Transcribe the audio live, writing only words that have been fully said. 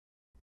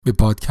به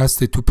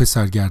پادکست توپ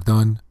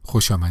سرگردان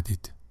خوش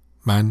آمدید.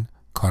 من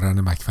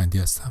کارن مکفندی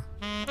هستم.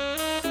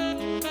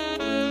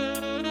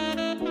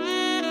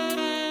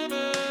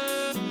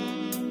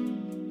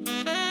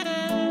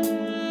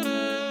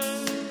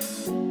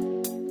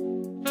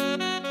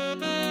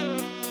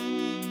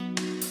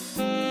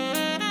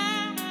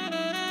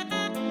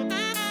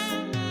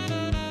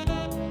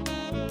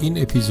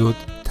 این اپیزود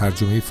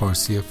ترجمه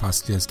فارسی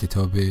فصلی از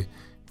کتاب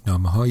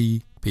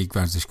نامه‌هایی به یک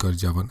ورزشکار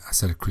جوان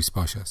اثر کریس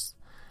باش است.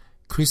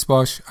 کریس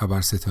باش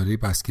ابرستاره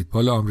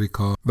بسکتبال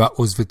آمریکا و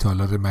عضو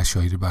تالار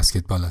مشاهیر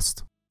بسکتبال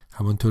است.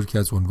 همانطور که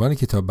از عنوان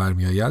کتاب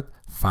برمی‌آید،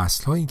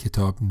 فصل‌های این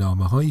کتاب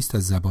نامه‌هایی است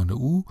از زبان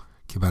او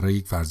که برای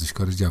یک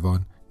ورزشکار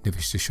جوان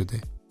نوشته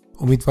شده.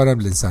 امیدوارم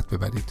لذت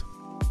ببرید.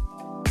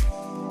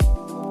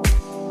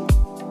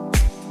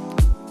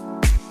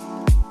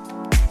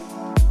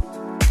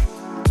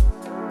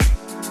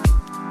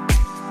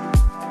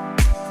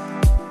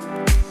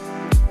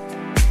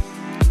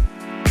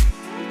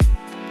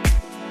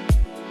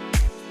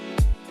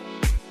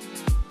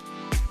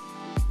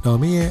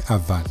 نامه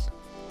اول.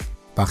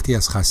 وقتی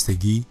از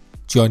خستگی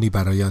جانی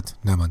برایت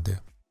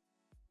نمانده.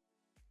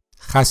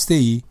 خسته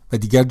ای و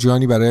دیگر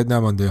جانی برایت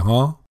نمانده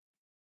ها؟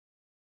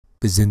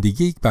 به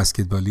زندگی یک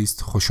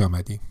بسکتبالیست خوش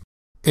آمدی.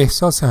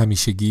 احساس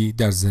همیشگی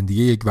در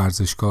زندگی یک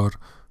ورزشکار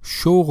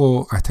شوق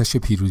و آتش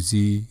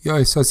پیروزی یا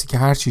احساسی که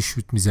هر چی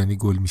شوت میزنی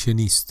گل میشه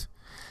نیست.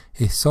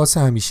 احساس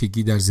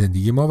همیشگی در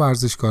زندگی ما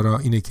ورزشکارا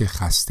اینه که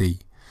خسته ای.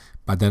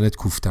 بدنت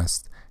کوفته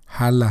است.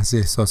 هر لحظه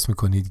احساس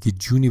میکنید که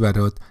جونی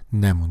برات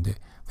نمونده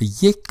و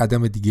یک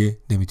قدم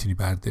دیگه نمیتونی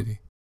برداری.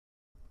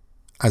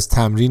 از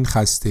تمرین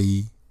خسته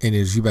ای،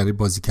 انرژی برای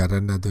بازی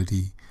کردن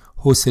نداری،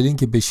 حوصله این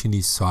که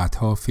بشینی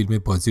ساعتها فیلم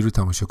بازی رو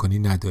تماشا کنی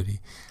نداری،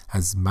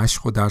 از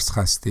مشق و درس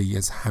خسته ای،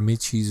 از همه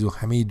چیز و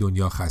همه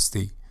دنیا خسته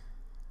ای.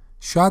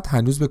 شاید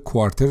هنوز به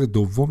کوارتر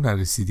دوم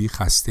نرسیدی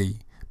خسته ای،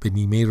 به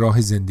نیمه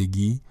راه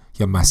زندگی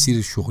یا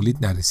مسیر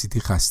شغلیت نرسیدی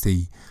خسته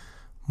ای.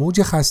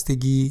 موج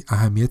خستگی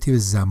اهمیتی به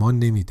زمان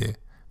نمیده.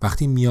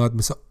 وقتی میاد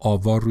مثل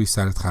آوار روی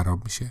سرت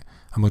خراب میشه.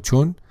 اما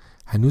چون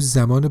هنوز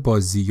زمان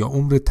بازی یا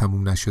عمر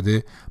تموم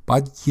نشده،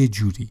 باید یه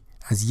جوری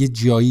از یه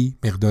جایی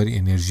مقدار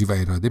انرژی و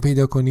اراده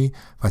پیدا کنی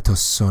و تا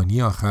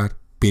ثانیه آخر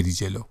بری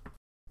جلو.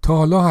 تا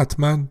حالا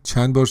حتما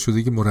چند بار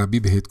شده که مربی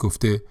بهت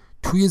گفته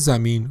توی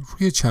زمین،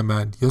 روی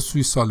چمن یا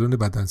سوی سالن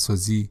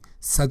بدنسازی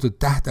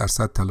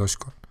 110% تلاش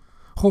کن.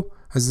 خب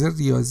از نظر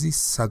ریاضی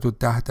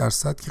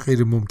 110% که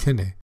غیر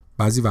ممکنه.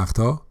 بعضی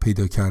وقتا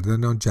پیدا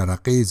کردن آن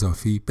جرقه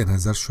اضافی به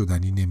نظر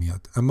شدنی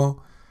نمیاد،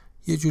 اما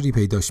یه جوری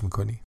پیداش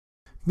میکنی.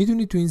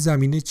 میدونی تو این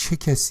زمینه چه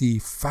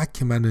کسی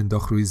فک من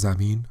انداخت روی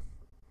زمین؟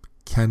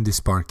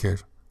 کندیس پارکر،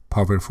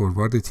 پاور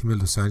فوروارد تیم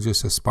لس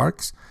آنجلس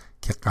اسپارکس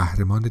که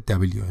قهرمان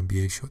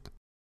WNBA شد.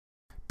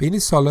 بین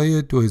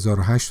سالهای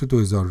 2008 و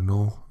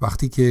 2009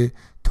 وقتی که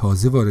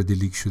تازه وارد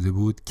لیگ شده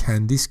بود،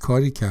 کندیس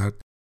کاری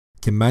کرد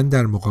که من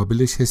در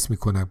مقابلش حس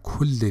میکنم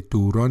کل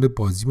دوران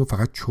بازیمو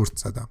فقط چرت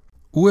زدم.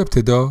 او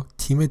ابتدا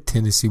تیم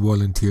تنسی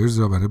والنتیرز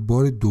را برای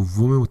بار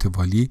دوم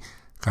متوالی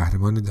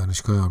قهرمان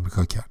دانشگاه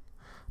آمریکا کرد.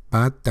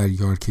 بعد در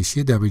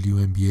یارکشی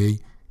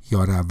WNBA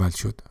یار اول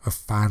شد و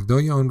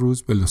فردای آن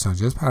روز به لس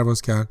آنجلس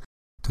پرواز کرد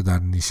تا در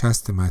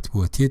نشست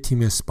مطبوعاتی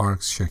تیم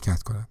اسپارکس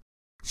شرکت کند.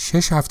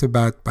 6 هفته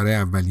بعد برای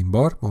اولین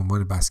بار به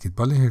عنوان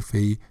بسکتبال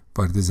حرفه‌ای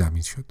وارد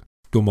زمین شد.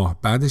 2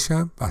 ماه بعدش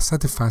هم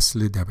وسط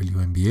فصل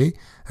WNBA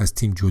از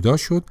تیم جدا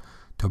شد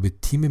تا به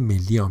تیم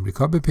ملی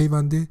آمریکا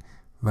بپیونده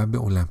و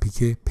به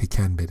المپیک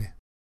پکن بره.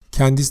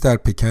 کندیس در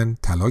پکن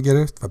طلا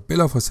گرفت و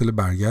بلافاصله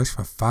برگشت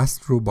و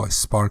فصل رو با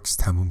اسپارکس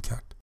تموم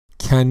کرد.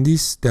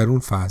 کندیس در اون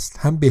فصل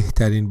هم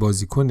بهترین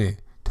بازیکن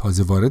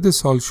تازه وارد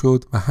سال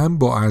شد و هم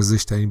با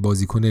ارزش‌ترین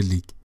بازیکن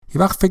لیگ.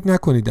 یه وقت فکر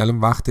نکنید الان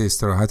وقت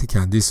استراحت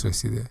کندیس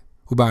رسیده.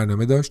 او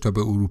برنامه داشت تا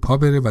به اروپا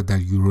بره و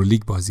در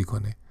یورولیگ بازی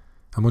کنه.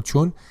 اما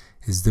چون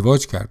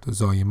ازدواج کرد و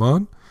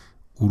زایمان،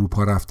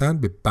 اروپا رفتن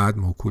به بعد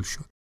موکول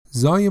شد.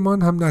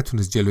 زایمان هم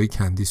نتونست جلوی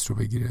کندیس رو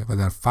بگیره و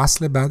در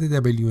فصل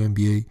بعد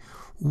WNBA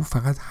او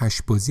فقط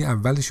 8 بازی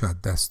اولش رو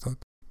از دست داد.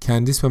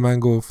 کندیس به من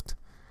گفت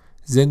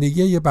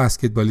زندگی یه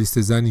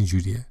بسکتبالیست زن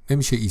اینجوریه.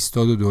 نمیشه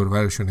ایستاد و دور و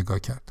برش رو نگاه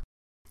کرد.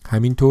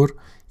 همینطور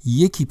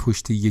یکی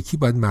پشت یکی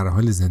باید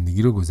مراحل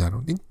زندگی رو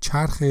گذروند. این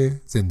چرخ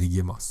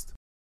زندگی ماست.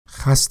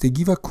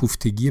 خستگی و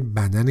کوفتگی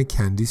بدن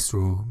کندیس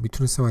رو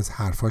میتونستم از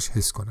حرفاش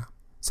حس کنم.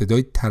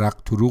 صدای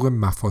ترق تروق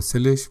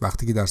مفاصلش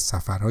وقتی که در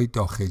سفرهای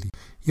داخلی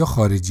یا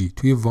خارجی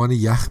توی وان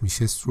یخ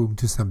میشست رو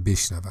میتونستم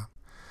بشنوم.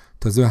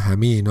 تازه به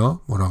همه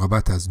اینا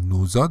مراقبت از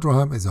نوزاد رو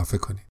هم اضافه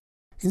کنیم.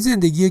 این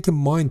زندگیه که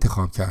ما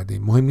انتخاب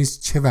کردیم. مهم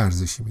نیست چه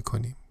ورزشی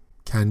میکنیم.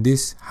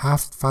 کندیس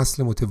 7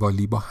 فصل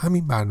متوالی با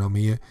همین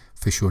برنامه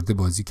فشرده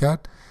بازی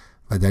کرد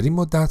و در این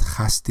مدت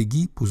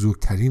خستگی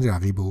بزرگترین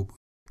رقیب او بود.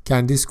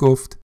 کندیس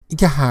گفت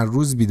اینکه هر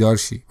روز بیدار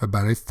شی و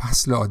برای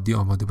فصل عادی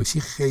آماده باشی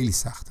خیلی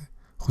سخته.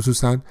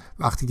 خصوصا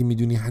وقتی که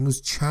میدونی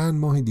هنوز چند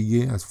ماه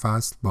دیگه از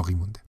فصل باقی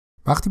مونده.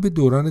 وقتی به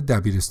دوران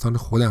دبیرستان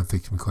خودم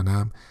فکر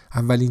میکنم،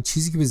 اولین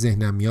چیزی که به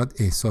ذهنم میاد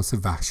احساس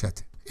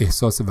وحشته.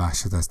 احساس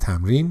وحشت از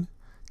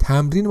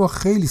تمرین ما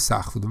خیلی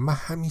سخت بود و من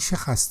همیشه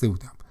خسته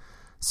بودم.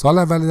 سال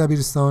اول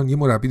دبیرستان یه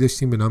مربی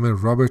داشتیم به نام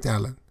رابرت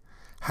آلن.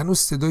 هنوز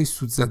صدای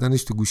سوت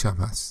زدنش تو گوشم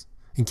هست.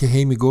 اینکه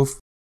هی میگفت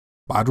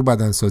باید رو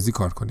بدنسازی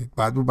کار کنید،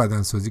 باید رو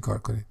بدنسازی کار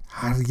کنید.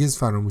 هرگز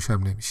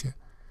فراموشم نمیشه.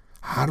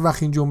 هر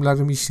وقت این جمله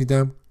رو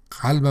میشنیدم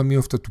قلبم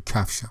میافتاد تو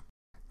کفشم.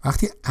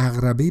 وقتی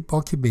عقربه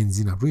باک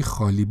بنزینم روی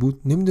خالی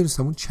بود،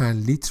 نمیدونستم اون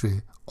چند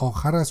لیتره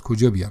آخر از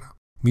کجا بیارم.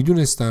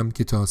 میدونستم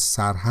که تا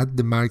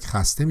سرحد مرگ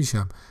خسته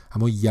میشم،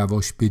 اما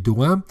یواش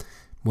بدوم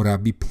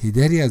مربی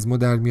پدری از ما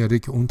در میاره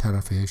که اون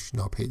طرفش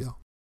ناپیدا.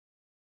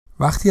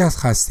 وقتی از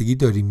خستگی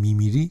داری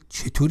میمیری،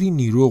 چطوری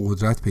نیرو و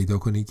قدرت پیدا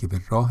کنی که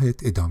به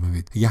راهت ادامه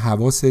بدی؟ اگه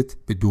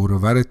حواست به دور و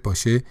برت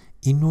باشه،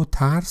 این نوع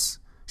ترس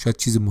شاید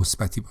چیز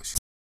مثبتی باشه.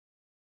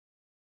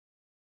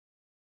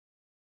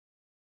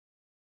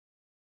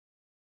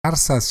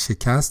 ترس از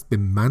شکست به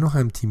من و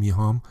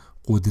هم‌تیمی‌هام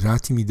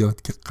قدرتی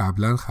میداد که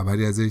قبلا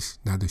خبری ازش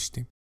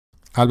نداشتیم.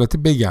 البته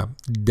بگم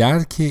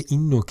درک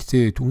این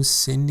نکته تو اون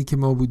سنی که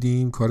ما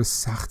بودیم کار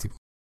سختی بود.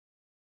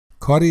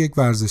 کار یک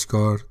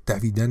ورزشکار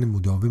دویدن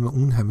مداوم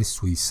اون همه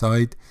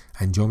سویساید،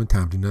 انجام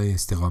تمرین‌های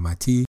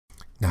استقامتی،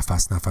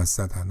 نفس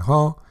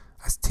زدن‌ها،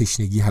 از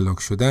تشنگی هلاک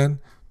شدن،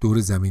 دور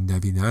زمین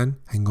دویدن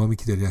هنگامی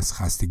که داری از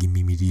خستگی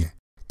میمیریه.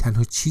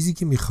 تنها چیزی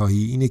که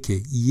می‌خوایی اینه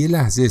که یه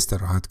لحظه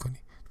استراحت کنی.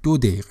 2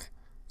 دقیقه،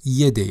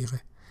 1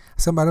 دقیقه،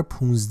 اصلا برای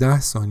 15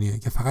 ثانیه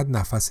که فقط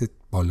نفست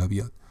بالا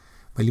بیاد.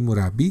 ولی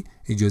مربی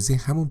اجازه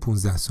همون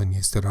 15 ثانیه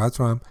استراحت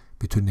رو هم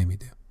به تو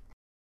نمیده.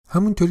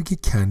 همونطوری که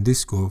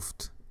کندیس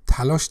گفت،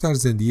 تلاش در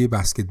زندگی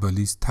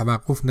بسکتبالیست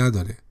توقف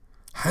نداره.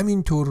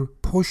 همینطور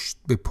پشت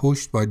به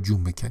پشت باید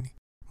جون بکنی.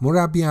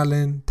 مربی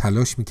آلن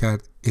تلاش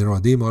میکرد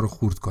اراده ما رو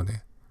خورد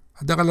کنه.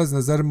 حداقل از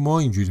نظر ما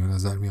اینجوری به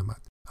نظر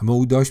میامد. اما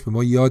او داشت به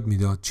ما یاد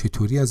میداد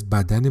چطوری از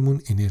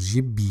بدنمون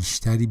انرژی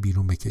بیشتری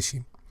بیرون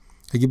بکشیم.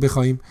 اگه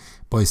بخوایم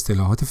با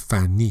اصطلاحات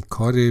فنی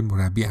کار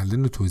مربی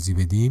آلن رو توضیح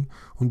بدیم،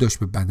 اون داشت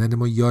به بدن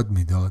ما یاد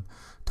میداد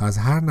تا از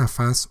هر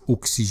نفس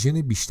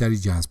اکسیژن بیشتری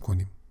جذب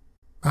کنیم.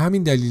 به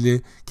همین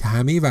دلیله که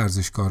همه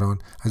ورزشکاران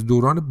از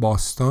دوران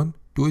باستان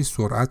 2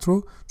 سرعت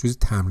رو جز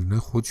تمرینات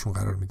خودشون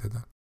قرار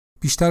میدادن.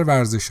 بیشتر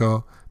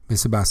ورزش‌ها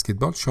مثل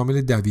بسکتبال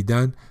شامل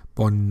دویدن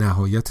با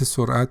نهایت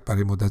سرعت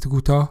برای مدت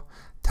کوتاه،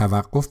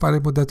 توقف برای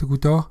مدت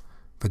کوتاه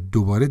و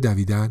دوباره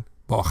دویدن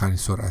با آخرین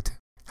سرعته.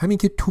 همین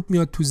که توپ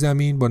میاد تو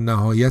زمین با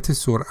نهایت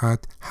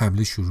سرعت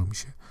حمله شروع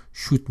میشه.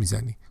 شوت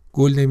میزنی،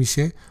 گل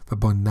نمیشه و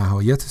با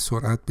نهایت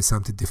سرعت به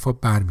سمت دفاع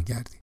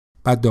برمیگردی.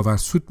 بعد داور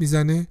سوت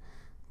میزنه،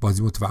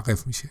 بازی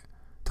متوقف میشه.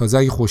 تازه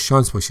اگه خوش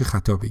شانس باشی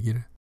خطا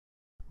بگیره.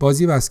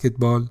 بازی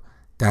بسکتبال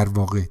در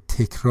واقع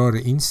تکرار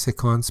این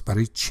سکانس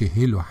برای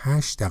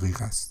 48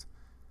 دقیقه است.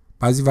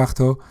 بعضی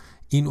وقتا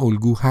این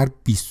الگو هر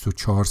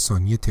 24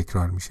 ثانیه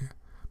تکرار میشه.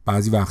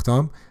 بعضی وقتا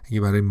هم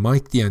اگه برای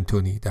مایک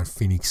دیانتونی در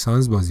فینیکس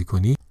سانز بازی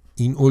کنی،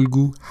 این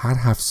الگو هر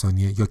 7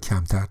 ثانیه یا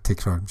کمتر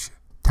تکرار میشه.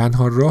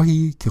 تنها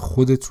راهی که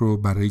خودت رو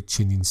برای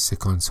چنین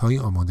سکانس هایی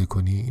آماده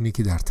کنی اینه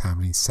که در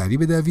تمرین سریع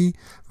بدوی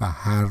و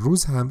هر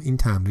روز هم این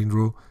تمرین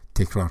رو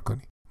تکرار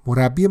کنی.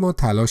 مربی ما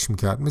تلاش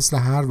میکرد مثل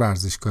هر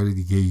ورزشکار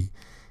دیگه‌ای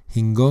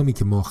هنگامی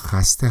که ما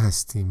خسته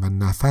هستیم و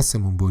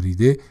نفسمون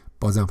بریده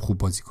بازم خوب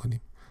بازی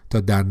کنیم تا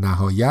در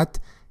نهایت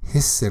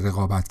حس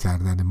رقابت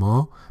کردن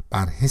ما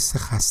بر حس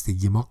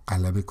خستگی ما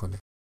غلبه کنه.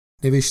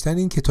 نوشتن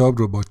این کتاب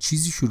رو با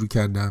چیزی شروع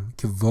کردم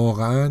که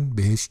واقعاً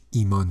بهش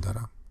ایمان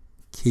دارم.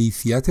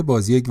 کیفیت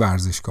بازی یک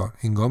ورزشکار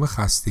هنگام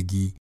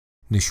خستگی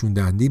نشون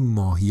دهنده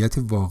ماهیت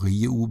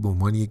واقعی او به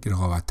عنوان یک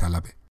رقابت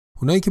طلبه.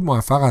 اونایی که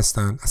موفق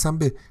هستن اصلا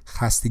به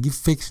خستگی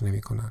فکر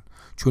نمی کنن،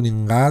 چون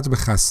اینقدر به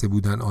خسته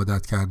بودن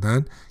عادت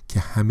کردن که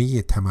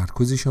همه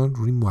تمرکزشان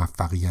روی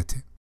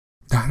موفقیته.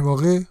 در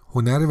واقع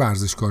هنر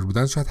ورزشکار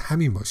بودن شاید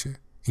همین باشه،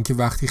 اینکه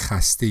وقتی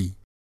خسته‌ای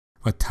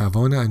و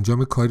توان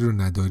انجام کاری رو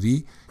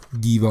نداری،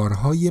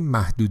 دیوارهای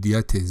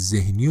محدودیت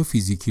ذهنی و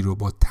فیزیکی رو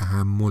با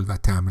تحمل و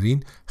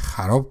تمرین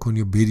خراب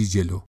کنی و بری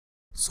جلو.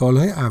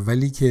 سالهای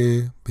اولی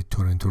که به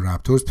تورنتو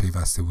رپتورز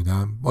پیوسته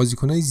بودم،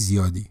 بازیکنای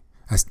زیادی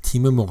از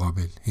تیم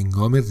مقابل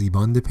هنگام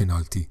ریباند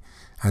پنالتی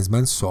از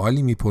من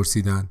سوالی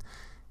میپرسیدن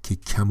که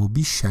کم و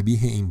بیش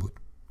شبیه این بود: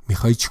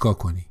 میخوای چیکار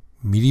کنی؟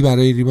 میری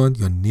برای ریباند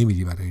یا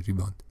نمیری برای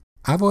ریباند؟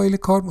 اوایل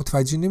کار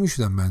متوجه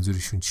نمیشدم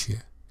منظورشون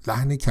چیه.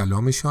 لحن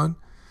کلامشان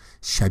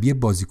شبیه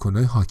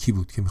بازیکنای هاکی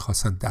بود که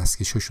میخواستن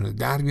دستکشاشون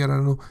در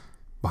بیارن و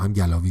با هم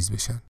گلاویز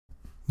بشن.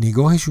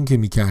 نگاهشون که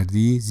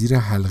میکردی زیر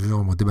حلقه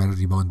آماده برای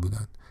ریباند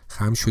بودن.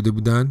 خم شده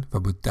بودن و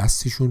با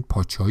دستشون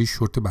پاچه‌های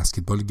شورت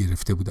بسکتبال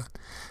گرفته بودن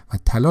و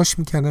تلاش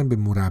میکردن به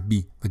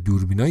مربی و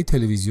دوربینای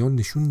تلویزیون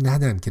نشون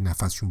ندن که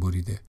نفسشون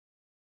بریده.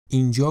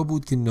 اینجا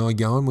بود که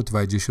ناگهان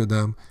متوجه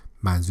شدم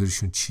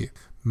منظورشون چیه.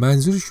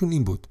 منظورشون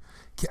این بود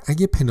که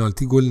اگه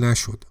پنالتی گل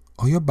نشد،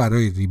 آیا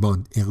برای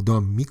ریباند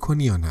اقدام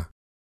میکنی یا نه؟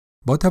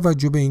 با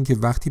توجه به اینکه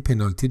وقتی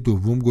پنالتی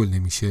دوم گل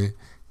نمیشه،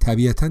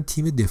 طبیعتاً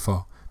تیم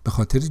دفاع به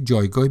خاطر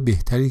جایگاه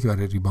بهتری که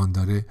برای ریباند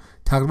داره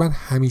تقریباً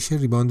همیشه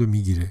ریباند رو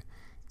میگیره.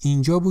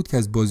 اینجا بود که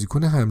از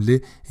بازیکن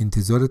حمله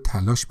انتظار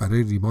تلاش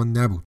برای ریباند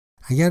نبود.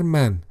 اگر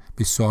من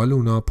به سوال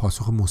اونا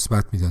پاسخ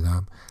مثبت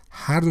میدادم،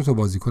 هر دو تا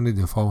بازیکن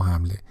دفاع و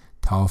حمله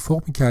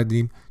توافق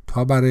میکردیم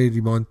تا برای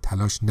ریباند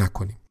تلاش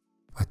نکنیم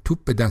و و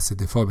توپ به دست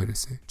دفاع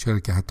برسه، چرا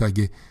که حتی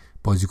اگه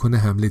بازیکن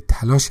حمله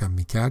تلاش هم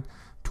میکرد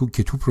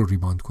که توپ رو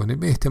ریباند کنه،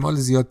 به احتمال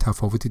زیاد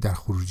تفاوتی در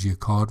خروجی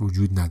کار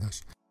وجود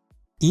نداشت.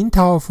 این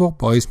توافق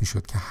باعث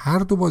میشد که هر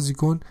دو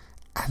بازیکن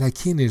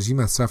الکی انرژی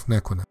مصرف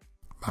نکنن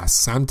و از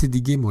سمت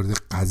دیگه مورد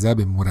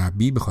غضب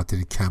مربی به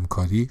خاطر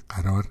کمکاری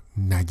قرار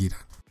نگیرن.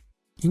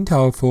 این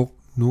توافق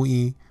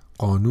نوعی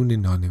قانون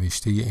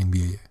نانوشته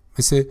NBA،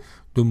 مثل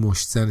دو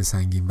مشتزن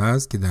سنگین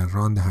وزن که در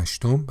راند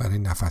 8 برای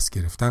نفس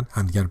گرفتن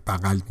همدیگر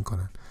بغل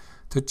میکنن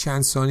تا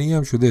چند ثانیه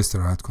هم شده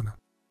استراحت کنن.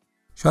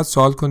 شاید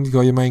سوال کنید که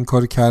آیا من این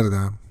کار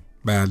کردم؟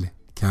 بله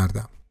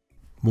کردم.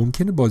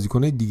 ممکنه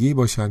بازیکنای دیگه‌ای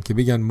باشن که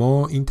بگن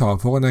ما این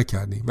توافق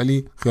نکردیم،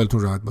 ولی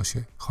خیالتون راحت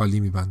باشه خالی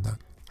میبندن.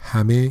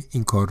 همه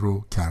این کار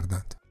رو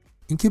کردند.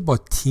 اینکه با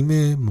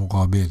تیم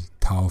مقابل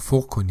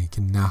توافق کنی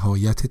که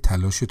نهایت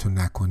تلاشتو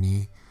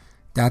نکنی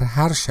در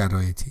هر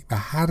شرایطی و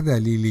هر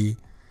دلیلی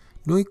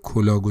نوعی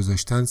کلاه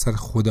گذاشتن سر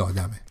خود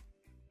آدمه،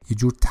 یه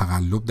جور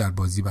تقلب در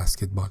بازی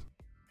بسکتبال.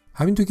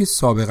 همینطور که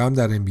سابقا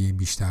در NBA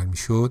بیشتر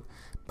میشد،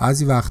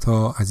 بعضی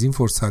وقتها از این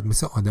فرصت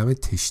مثل آدم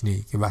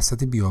تشنه‌ای که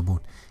وسط بیابون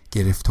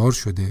گرفتار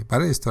شده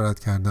برای استراحت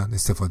کردن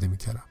استفاده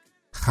میکردم.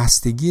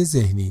 خستگی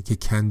ذهنی که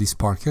کندیس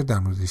پارکر در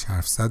موردش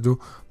حرف زد رو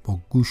با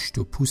گوشت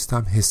و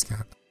پوستم حس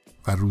کردم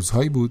و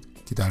روزهایی بود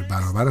که در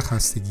برابر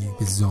خستگی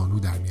به زانو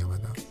در می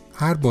آمدم.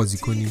 هر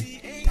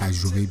بازیکنی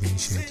تجربه به این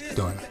شکل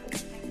دارد.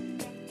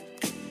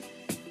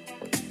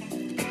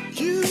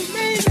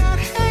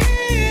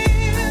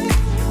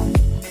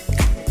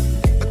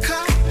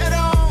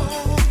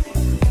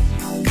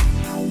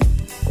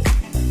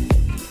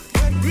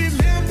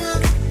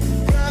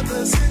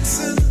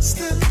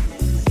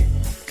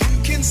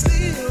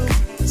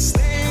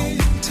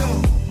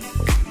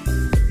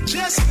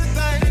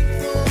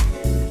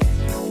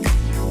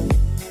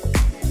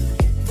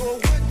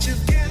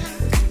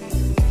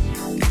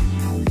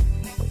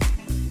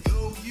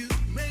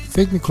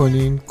 فکر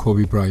میکنین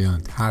کوبی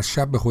برایانت هر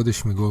شب به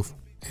خودش میگفت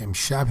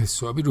امشب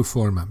حسابی رو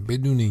فرمم،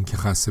 بدون اینکه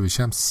خسته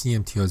بشم 30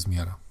 امتیاز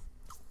میارم؟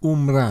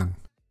 عمرن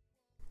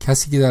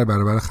کسی که در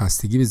برابر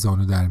خستگی به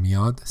زانو در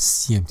میاد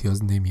 30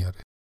 امتیاز نمیاره.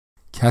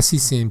 کسی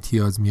 30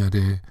 امتیاز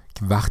میاره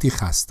که وقتی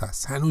خسته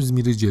است هنوز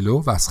میره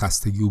جلو و از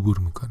خستگی عبور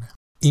میکنه.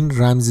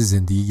 این رمز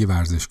زندگی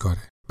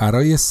ورزشکاره.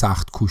 برای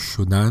سخت کوش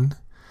شدن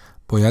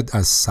باید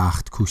از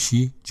سخت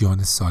کوشی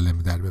جان سالم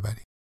در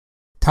ببری.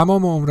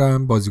 تمام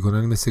عمرم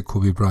بازیکنان مثل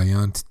کوبی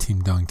برایانت، تیم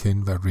دانکن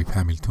و ریپ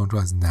همیلتون رو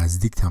از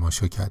نزدیک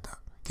تماشا کردم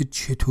که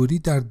چطوری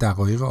در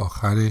دقایق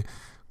آخر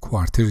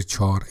کوارتر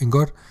 4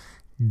 انگار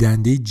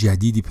دنده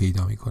جدیدی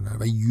پیدا میکنن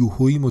و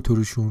یوهویی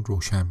موتورشون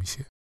روشن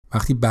میشه.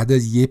 وقتی بعد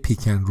از یه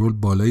پیکن رول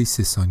بالای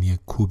 3 ثانیه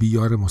کوبی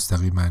یار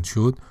مستقیما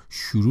شد،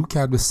 شروع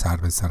کرد به سر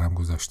به سرم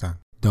گذاشتن.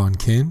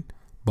 دانکن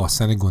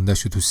باسن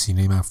گندش رو تو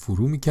سینه من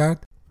فرو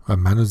میکرد و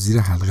منو زیر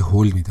حلقه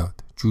هول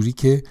میداد، جوری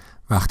که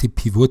وقتی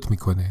پیوت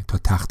میکنه تا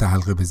تخت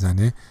حلقه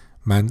بزنه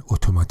من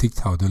اتوماتیک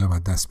تعادلم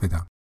از دست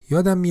بدم.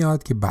 یادم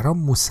میاد که برام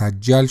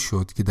مسجل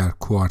شد که در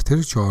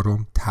کوارتر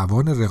 4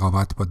 توان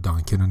رقابت با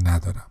دانکن رو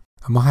ندارم،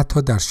 اما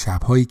حتی در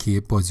شب‌هایی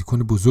که بازیکن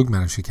بزرگ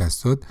منو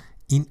شکست داد،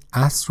 این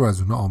اصل رو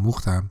از اونها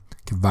آموختم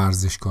که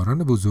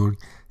ورزشکاران بزرگ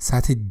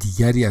سطح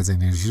دیگری از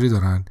انرژی رو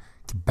دارن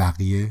که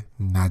بقیه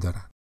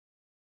ندارن.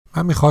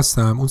 من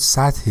میخواستم اون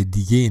سطح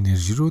دیگه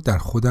انرژی رو در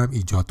خودم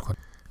ایجاد کنم،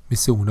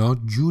 مثل اونا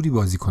جوری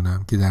بازی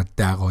کنم که در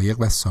دقایق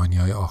و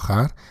ثانیه‌های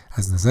آخر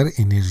از نظر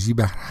انرژی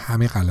بر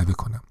همه غلبه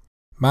کنم.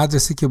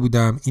 مدرسه که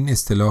بودم این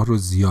اصطلاح رو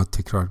زیاد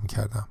تکرار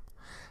میکردم.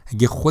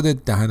 اگه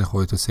خودت دهن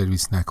خودتو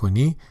سرویس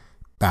نکنی،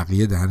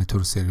 بقیه دهن تو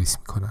رو سرویس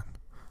میکنن.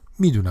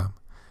 میدونم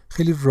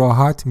خیلی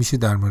راحت میشه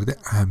در مورد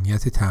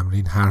اهمیت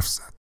تمرین حرف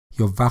زد،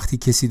 یا وقتی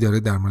کسی داره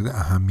در مورد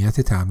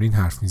اهمیت تمرین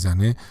حرف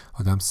میزنه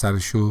آدم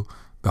سرشو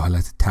به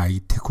حالت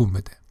تایید تکون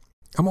بده.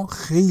 اما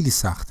خیلی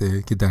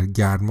سخته که در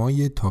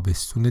گرمای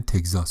تابستون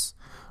تگزاس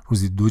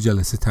روزی 2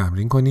 جلسه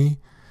تمرین کنی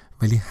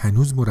ولی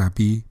هنوز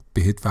مربی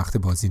بهت وقت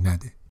بازی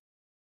نده.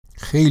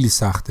 خیلی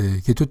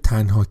سخته که تو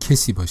تنها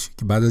کسی باشی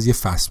که بعد از یه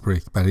فست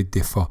بریک برای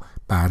دفاع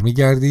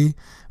برمیگردی،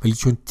 ولی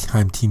چون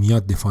هم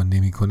تیمیات دفاع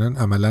نمی‌کنن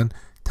عملاً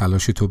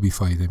تلاش تو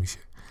بیفایده میشه.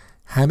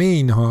 همه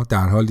اینها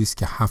در حالی است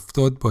که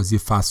 70 بازی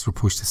فصل رو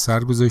پشت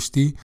سر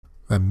گذاشتی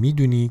و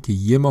میدونی که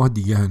 1 ماه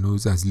دیگه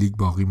هنوز از لیگ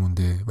باقی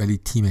مونده، ولی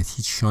تیمت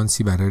هیچ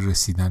شانسی برای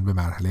رسیدن به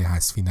مرحله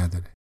حذفی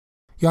نداره.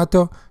 یا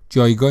حتی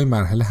جایگاه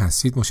مرحله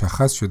حذفیت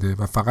مشخص شده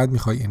و فقط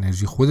میخوای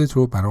انرژی خودت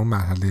رو برای اون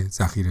مرحله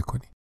ذخیره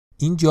کنی.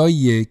 این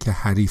جاییه که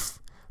حریف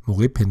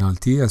موقع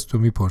پنالتی از تو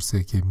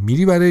میپرسه که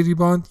میری برای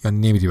ریباند یا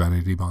نمیری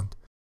برای ریباند.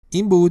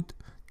 این بود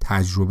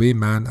تجربه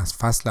من از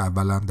فصل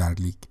اولم در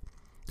لیگ.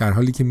 در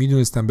حالی که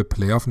میدونستم به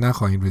پلی آف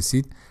نخواهیم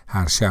رسید،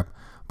 هر شب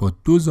با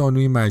 2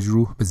 زانوی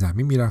مجروح به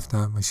زمین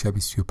میرفتم و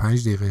شبی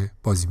 35 دقیقه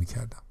بازی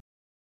میکردم.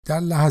 در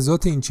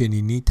لحظات این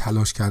چنینی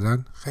تلاش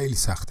کردن خیلی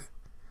سخته،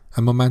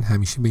 اما من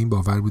همیشه به این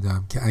باور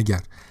بودم که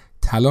اگر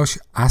تلاش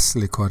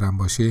اصل کارم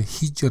باشه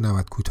هیچ جا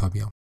نباید کوتاه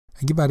بیام.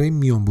 اگه برای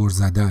میانبر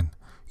زدن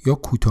یا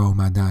کوتاه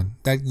اومدن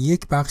در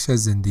یک بخش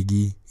از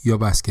زندگی یا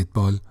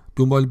بسکتبال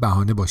دنبال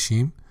بهانه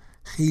باشیم،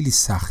 خیلی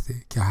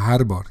سخته که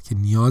هر بار که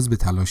نیاز به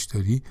تلاش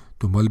داری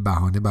دنبال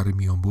بهانه برای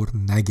میانبر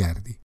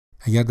نگردی.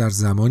 اگر در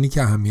زمانی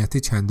که اهمیت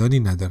چندانی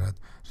ندارد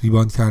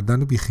ریباند کردن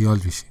رو بیخیال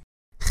بشین.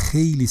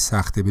 خیلی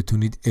سخته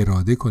بتونید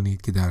اراده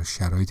کنید که در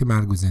شرایط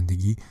مرگ و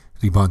زندگی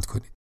ریباند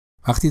کنید.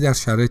 وقتی در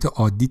شرایط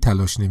عادی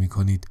تلاش نمی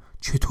کنید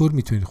چطور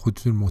میتونید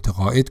خودتون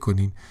متقاعد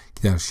کنید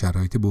که در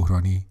شرایط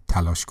بحرانی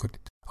تلاش کنید؟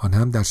 آن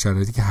هم در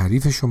شرایطی که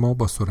حریف شما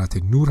با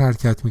سرعت نور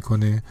حرکت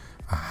میکنه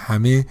و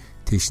همه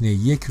تشنه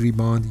یک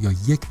ریباند یا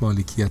یک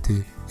مالکیت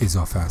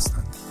اضافه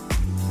هستند.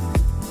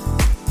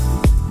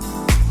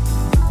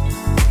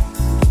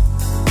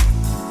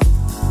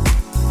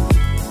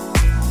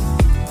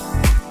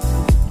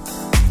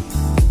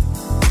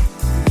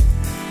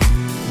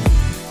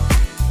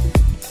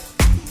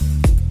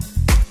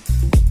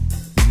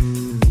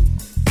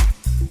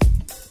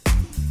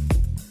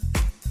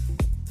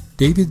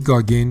 دیوید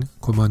گاگین،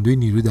 کماندوی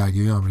نیروی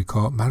دریایی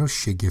آمریکا، مرا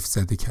شگفت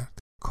زده کرد.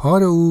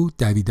 کار او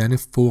دویدن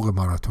فوق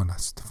ماراتون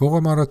است. فوق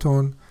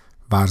ماراتون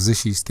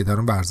ورزشی است که در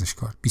آن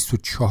ورزشکار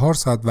 24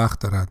 ساعت وقت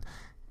دارد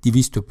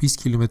 220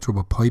 کیلومتر رو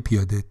با پای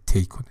پیاده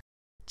طی کنه.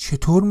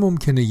 چطور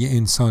ممکنه یه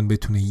انسان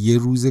بتونه یه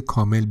روز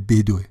کامل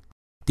بدوه؟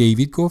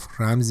 دیوید گفت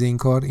رمز این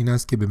کار این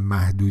است که به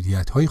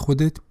محدودیت‌های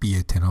خودت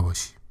بی‌اعتنا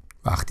باشی.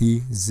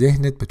 وقتی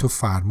ذهنت به تو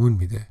فرمون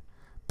میده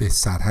به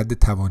سرحد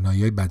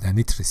توانایی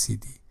بدنیت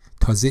رسیدی،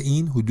 تازه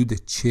این حدود 40-50%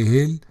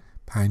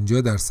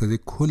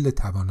 کل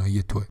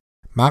توانایی توه.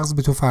 مغز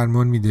به تو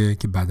فرمان میده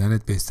که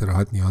بدنت به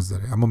استراحت نیاز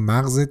داره، اما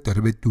مغزت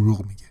داره به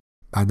دروغ میگه.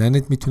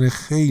 بدنت میتونه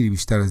خیلی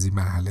بیشتر از این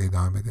مرحله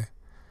ادامه بده.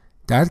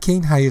 درک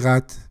این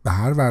حقیقت به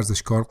هر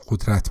ورزشکار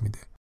قدرت میده.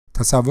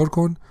 تصور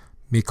کن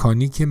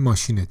مکانیک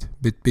ماشینت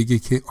بهت بگه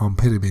که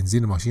آمپر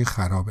بنزین ماشین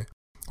خرابه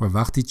و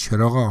وقتی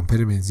چراغ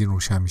آمپر بنزین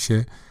روشن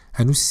میشه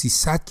هنوز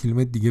 300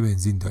 کیلومتر دیگه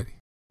بنزین داری.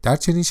 در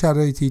چنین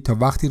شرایطی تا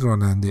وقتی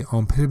راننده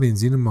آمپر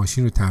بنزین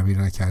ماشین رو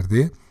تعمیر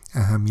نکرده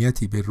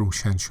اهمیتی به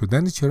روشن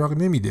شدن چراغ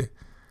نمیده.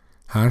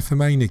 حرف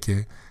من اینه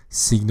که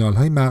سیگنال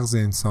های مغز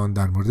انسان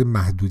در مورد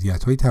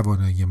محدودیت های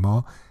توانایی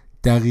ما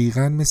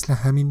دقیقاً مثل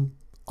همین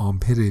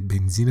آمپر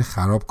بنزین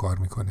خراب کار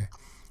میکنه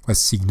و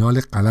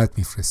سیگنال غلط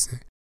میفرسته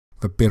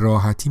و به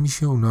راحتی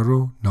میشه اونا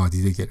رو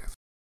نادیده گرفت.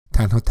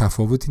 تنها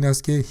تفاوت این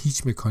است که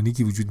هیچ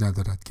مکانیکی وجود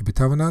ندارد که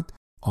بتواند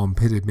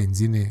آمپر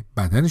بنزین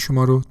بدن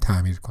شما رو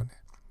تعمیر کنه.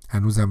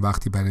 هنوزم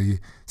وقتی برای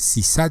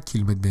 300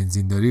 کیلومتر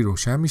بنزین داری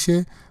روشن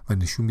میشه و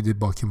نشون میده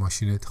باک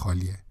ماشینت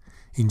خالیه.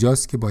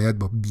 اینجاست که باید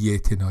با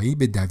بی‌اعتنایی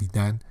به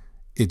دویدن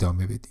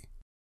ادامه بدی.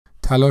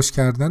 تلاش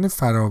کردن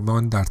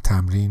فراوان در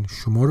تمرین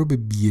شما رو به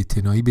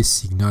بی‌اعتنایی به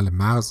سیگنال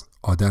مغز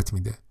عادت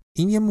میده.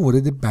 این یه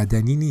مورد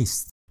بدنی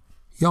نیست،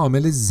 یه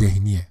عامل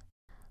ذهنیه.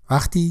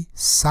 وقتی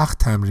سخت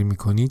تمرین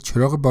میکنی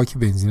چراغ باک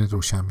بنزینت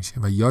روشن میشه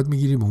و یاد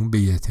میگیری به اون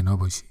بی‌اعتنا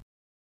باشی.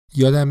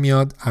 یادم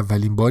میاد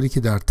اولین باری که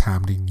در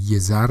تمرین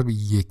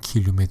 1.5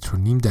 کیلومتر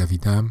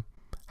دویدم،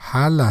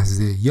 هر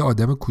لحظه یه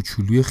آدم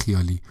کوچولوی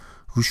خیالی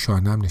رو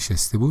شانم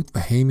نشسته بود و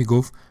هی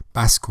میگفت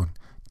بس کن،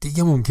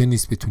 دیگه ممکن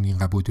نیست بتونی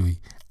اینقدر بدوی،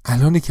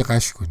 الانه که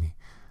قش کنی.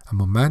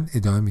 اما من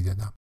ادامه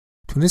میدادم.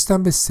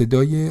 تونستم به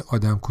صدای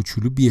آدم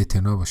کوچولو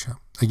بی‌اعتنا باشم.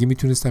 اگه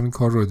میتونستم این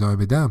کار رو ادامه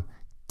بدم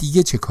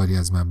دیگه چه کاری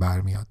از من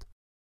برمیاد؟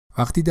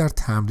 وقتی در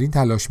تمرین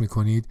تلاش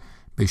میکنید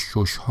به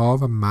ششها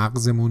و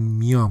مغزمون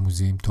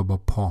میآموزیم تا با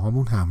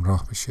پاهامون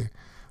همراه بشه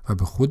و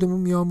به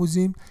خودمون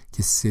میآموزیم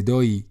که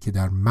صدایی که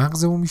در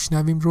مغزمون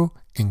میشنویم رو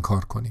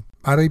انکار کنیم.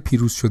 برای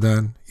پیروز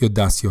شدن یا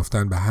دست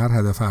یافتن به هر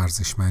هدف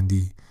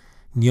ارزشمندی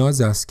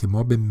نیاز است که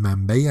ما به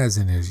منبعی از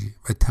انرژی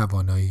و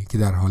توانایی که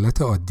در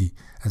حالت عادی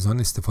از آن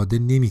استفاده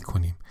نمی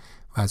کنیم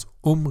و از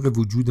عمق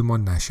وجود ما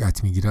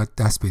نشأت میگیرد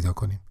دست پیدا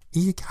کنیم.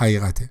 این یک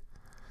حقیقته.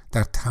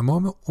 در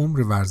تمام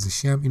عمر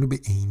ورزشی هم اینو به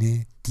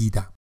عینه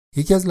دیدم.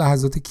 یکی از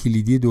لحظات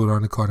کلیدی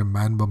دوران کار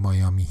من با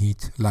میامی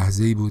هیت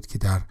لحظه‌ای بود که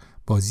در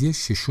بازی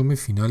ششم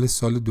فینال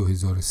سال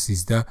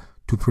 2013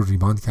 توپ رو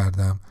ریباند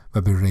کردم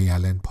و به ری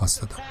آلن پاس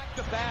دادم.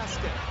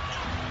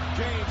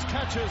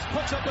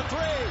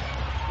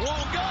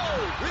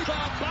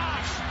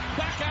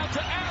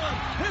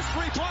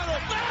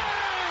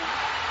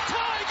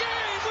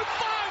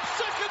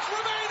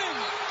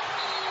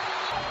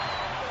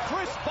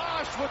 Chris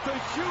Bosh with a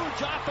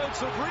huge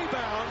offensive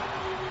rebound.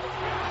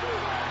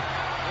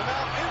 And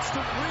now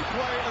instant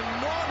replay,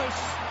 enormous.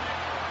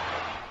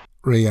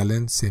 ری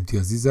آلن سه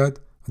امتیازی زد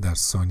و در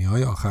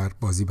ثانیه‌های آخر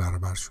بازی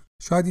برابر شد.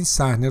 شاید این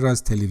صحنه را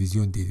از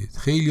تلویزیون دیدید.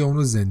 خیلی اون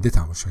رو زنده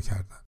تماشا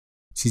کردن.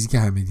 چیزی که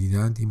همه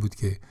دیدند این بود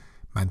که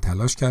من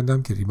تلاش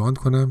کردم که ریباند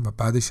کنم و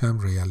بعدش هم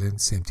ری آلن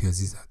سه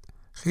امتیازی زد.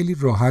 خیلی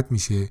راحت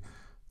میشه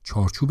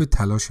چارچوب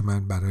تلاش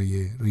من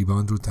برای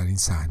ریباند رو در این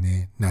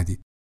صحنه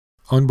ندید.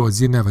 آن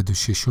بازی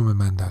 96م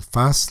من در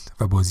فصل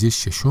و بازی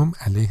ششم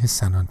علیه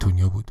سن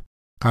آنتونیو بود.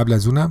 قبل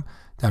از اونم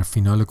در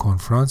فینال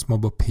کنفرانس ما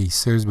با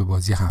پیسرز به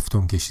بازی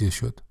هفتم کشیده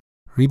شد.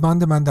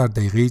 ریباند من در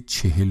دقیقه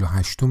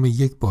 48م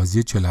یک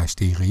بازی 48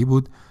 دقیقه‌ای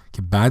بود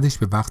که بعدش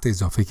به وقت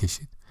اضافه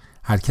کشید.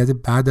 حرکت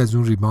بعد از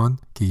اون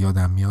ریباند که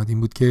یادم میاد این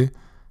بود که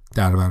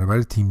در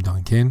برابر تیم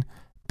دانکن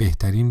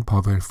بهترین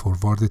پاور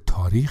فوروارد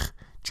تاریخ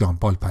جامپ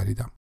بال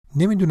پریدم.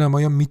 نمیدونم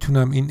آیا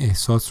میتونم این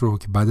احساس رو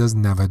که بعد از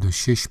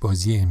 96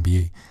 بازی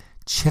NBA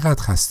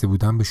چقدر خسته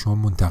بودم به شما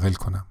منتقل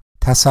کنم.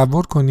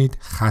 تصور کنید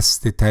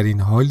خسته ترین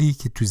حالی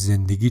که تو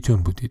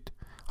زندگیتون بودید.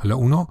 حالا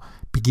اونو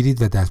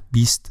بگیرید و در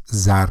 20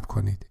 ضرب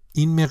کنید.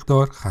 این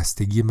مقدار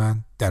خستگی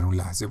من در اون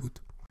لحظه بود.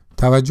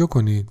 توجه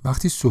کنید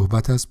وقتی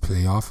صحبت از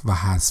پلی آف و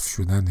حذف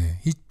شدنه،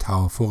 هیچ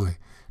توافق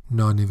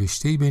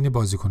نانوشته‌ای بین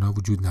بازیکن‌ها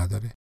وجود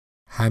نداره.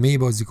 همه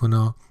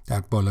بازیکن‌ها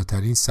در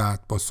بالاترین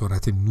سطح با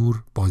سرعت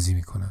نور بازی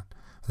میکنن.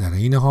 در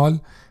این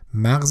حال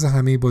مغز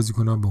همه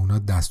بازیکن‌ها به اونا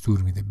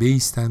دستور میده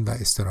بایستن و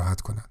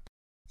استراحت کنن.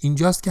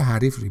 اینجاست که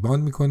حریف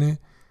ریباند میکنه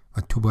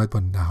و تو باید با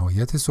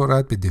نهایت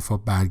سرعت به دفاع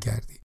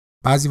برگردی.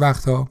 بعضی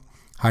وقتا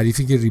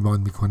حریفی که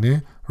ریباند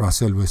میکنه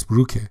راسل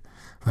وستبروکه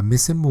و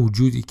مثل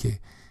موجودی که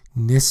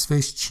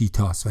نصفش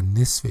چیتاست و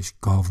نصفش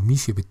گاو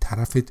میشه به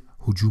طرفت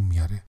هجوم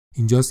میاره.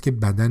 اینجاست که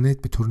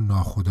بدنت به طور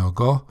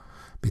ناخودآگاه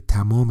به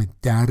تمام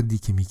دردی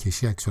که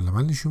میکشی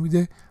عکس‌العمل نشون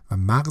میده و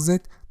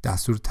مغزت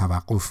دستور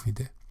توقف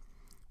میده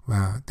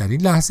و در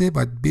این لحظه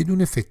باید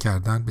بدون فکر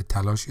کردن به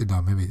تلاش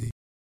ادامه بدی،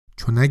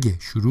 چون اگه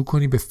شروع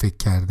کنی به فکر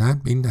کردن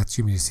به این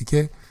نتیجه میرسی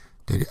که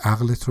داری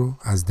عقلت رو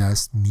از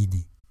دست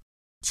میدی.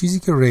 چیزی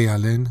که ری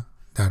آلن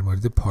در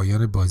مورد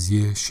پایان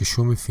بازی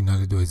ششم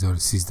فینال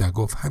 2013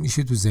 گفت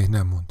همیشه تو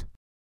ذهنم موند.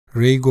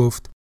 ری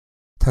گفت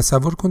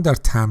تصور کن در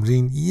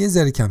تمرین یه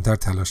ذره کمتر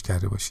تلاش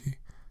کرده باشی.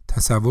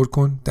 تصور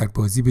کن در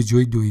بازی به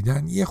جای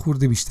دویدن یه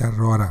خورده بیشتر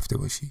راه رفته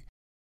باشی.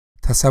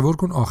 تصور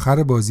کن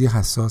آخر بازی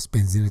حساس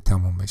بنزین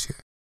تموم بشه.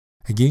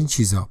 اگه این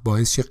چیزا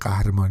باعث شه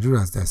قهرمانی رو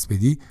از دست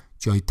بدی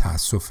جای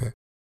تأسفه.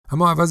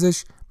 اما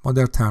عوضش ما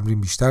در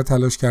تمرین بیشتر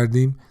تلاش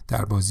کردیم،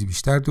 در بازی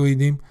بیشتر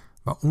دویدیم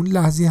و اون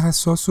لحظه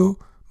حساس رو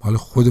مال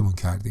خودمون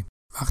کردیم.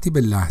 وقتی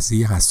به لحظه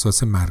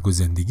حساس مرگ و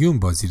زندگی اون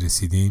بازی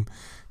رسیدیم،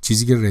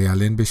 چیزی که ری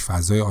آلن بهش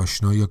فضای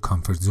آشنا یا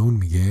کامفورت زون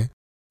میگه،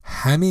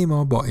 همه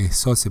ما با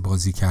احساس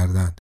بازی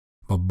کردن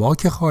با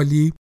باک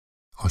خالی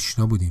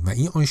آشنا بودیم و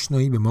این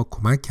آشنایی به ما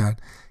کمک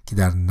کرد که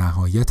در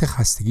نهایت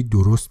خستگی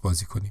درست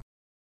بازی کنیم.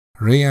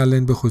 ری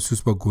آلن به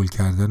خصوص با گل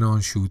کردن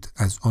آن شوت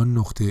از آن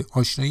نقطه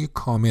آشنایی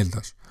کامل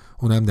داشت،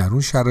 اونم در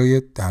اون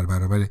شرایط در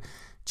برابر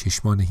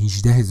چشمان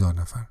 18,000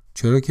 نفر،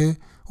 چرا که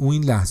او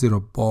این لحظه را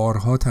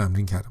بارها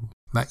تمرین کرده بود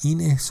و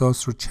این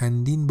احساس رو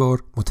چندین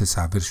بار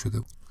متصور شده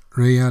بود.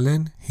 ری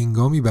آلن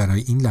هنگامی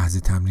برای این لحظه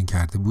تمرین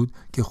کرده بود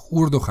که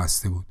خورد و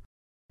خسته بود.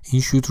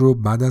 این شوت رو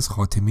بعد از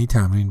خاتمه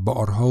تمرین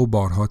بارها و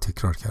بارها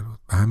تکرار کرد بود.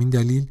 به همین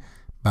دلیل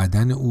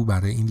بدن او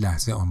برای این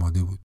لحظه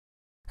آماده بود.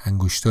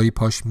 انگشتای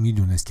پاش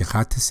میدونست که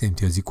خط 3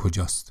 امتیازی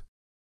کجاست.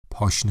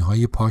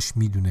 پاشنه‌های پاش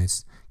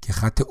میدونست که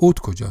خط اوت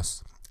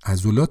کجاست.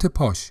 عضلات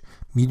پاش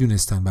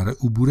میدونستن برای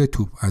عبور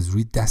توپ از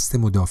روی دست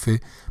مدافع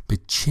به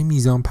چه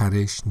میزان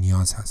پرش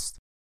نیاز هست.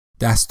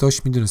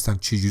 دستاش میدونستن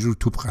چجوری رو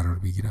توپ قرار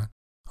بگیرن.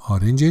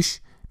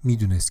 آرنجش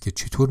میدونست که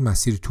چطور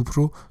مسیر توپ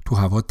رو تو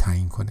هوا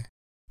تعیین کنه.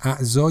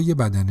 اعضای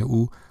بدن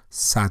او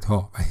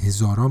صدها و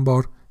هزاران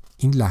بار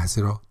این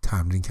لحظه را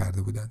تمرین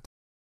کرده بودند.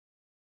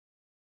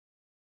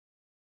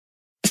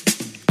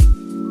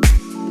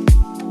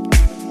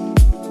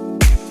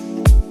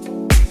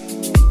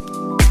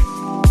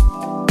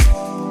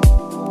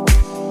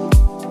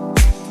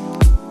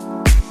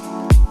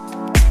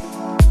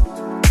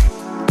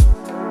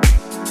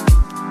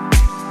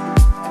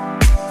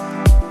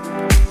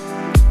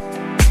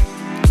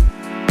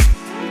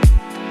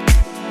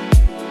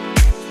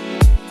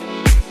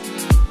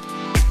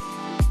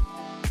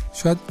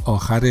 شاید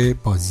آخر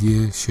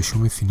بازی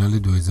ششم فینال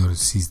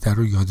 2013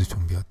 رو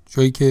یادتون بیاد،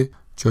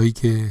 جایی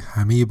که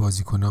همه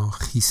بازیکن‌ها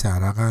خیس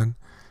عرقن،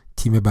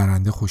 تیم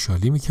برنده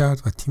خوشحالی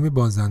میکرد و تیم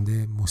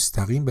بازنده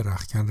مستقیم به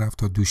رختکن رفت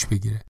تا دوش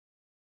بگیره.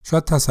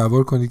 شاید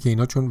تصور کنید که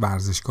اینا چون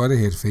ورزشکار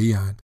حرفه‌ای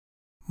هن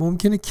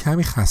ممکنه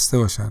کمی خسته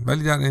باشن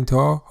ولی در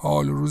انتها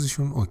حال و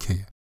روزشون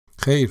اوکیه.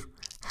 خیر،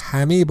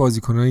 همه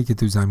بازیکنایی که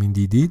تو زمین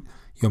دیدید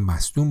یا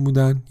مصدوم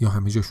بودن یا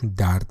همه جاشون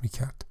درد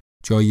میکرد.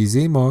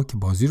 جایزه ما که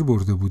بازی رو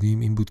برده بودیم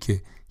این بود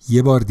که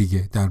یه بار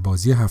دیگه در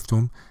بازی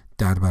هفتم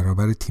در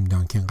برابر تیم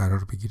دانکن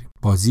قرار بگیریم.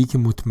 بازی که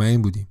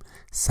مطمئن بودیم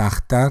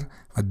سخت‌تر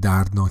و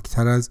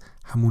دردناکتر از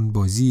همون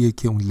بازیه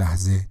که اون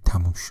لحظه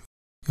تموم شد.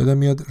 یادم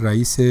میاد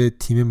رئیس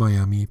تیم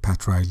مایامی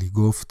پت رایلی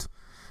گفت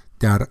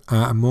در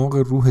اعماق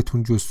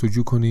روحتون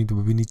جستجو کنید و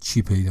ببینید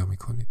چی پیدا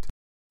میکنید.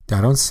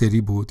 در آن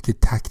سری بود که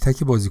تک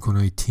تک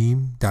بازیکن‌های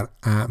تیم در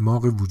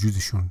اعماق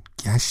وجودشون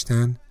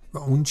گشتن و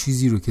اون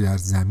چیزی رو که در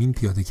زمین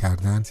پیاده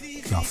کردن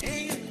یافتن.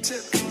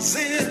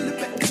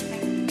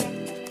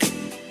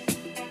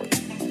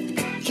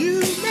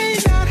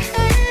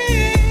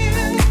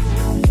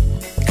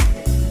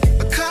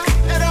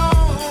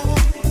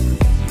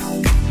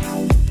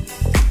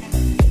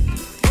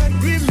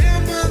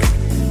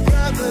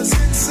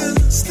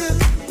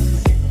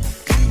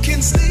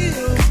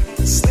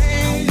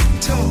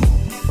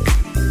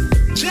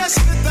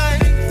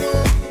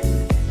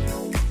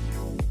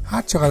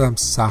 هر چقدر هم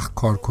سخت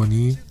کار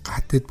کنی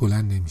قدت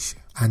بلند نمیشه،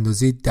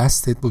 اندازه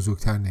دستت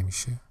بزرگتر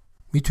نمیشه.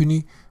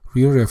 میتونی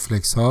روی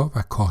رفلکس ها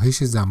و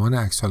کاهش زمان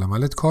عکس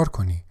العملت کار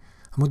کنی،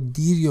 اما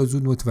دیر یا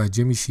زود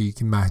متوجه میشی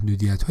که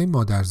محدودیت‌های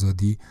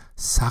مادرزادی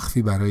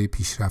سقفی برای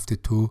پیشرفت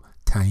تو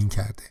تعیین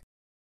کرده.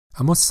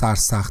 اما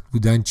سرسخت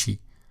بودن چی؟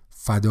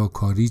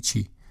 فداکاری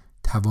چی؟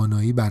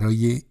 توانایی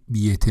برای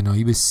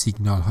بی‌اعتنایی به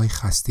سیگنال‌های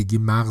خستگی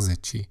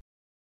مغزت چی؟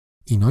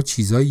 اینا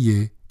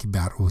چیزاییه که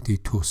بر عهده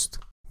توست.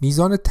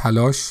 میزان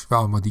تلاش و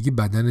آمادگی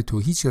بدن تو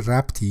هیچ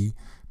ربطی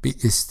به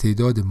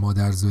استعداد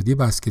مادرزادی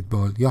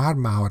بسکتبال یا هر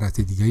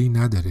مهارت دیگری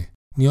نداره.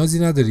 نیازی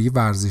نداره یه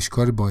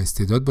ورزشکار با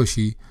استعداد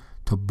باشی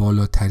تا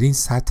بالاترین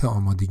سطح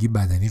آمادگی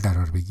بدنی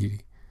قرار بگیری.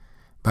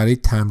 برای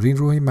تمرین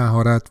روی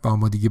مهارت و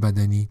آمادگی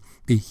بدنی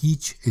به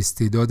هیچ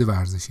استعداد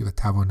ورزشی و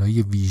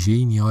توانایی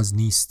ویژه‌ای نیاز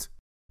نیست.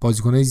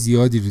 بازیکنای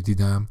زیادی رو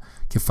دیدم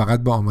که فقط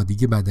با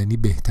آمادگی بدنی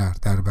بهتر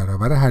در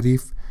برابر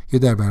حریف یا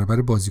در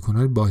برابر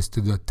بازیکنان با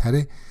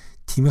استعدادتر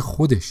تیم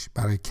خودش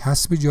برای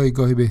کسب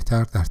جایگاه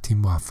بهتر در تیم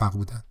موفق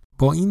بودن.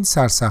 با این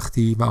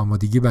سرسختی و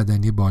آمادگی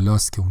بدنی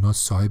بالاست که اونا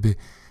صاحب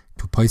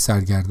توپای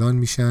سرگردان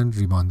میشن،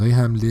 ریباندهای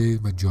حمله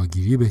و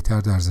جاگیری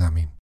بهتر در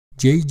زمین.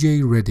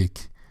 جی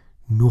ردیک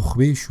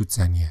نخبه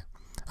شوت‌زنیه،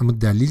 اما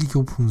دلیلی که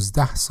اون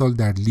 15 سال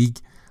در لیگ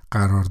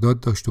قرارداد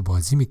داشت و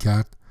بازی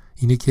میکرد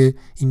اینه که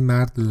این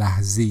مرد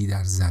لحظه‌ای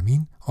در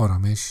زمین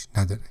آرامش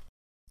نداره.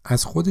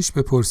 از خودش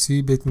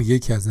بپرسی بهت میگه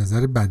که از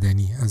نظر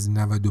بدنی از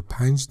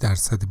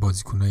 95%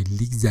 بازیکنای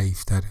لیگ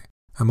ضعیف‌تره،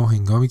 اما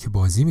هنگامی که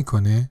بازی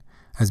میکنه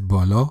از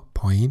بالا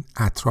پایین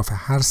اطراف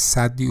هر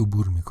سدی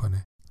عبور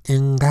میکنه.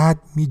 انقدر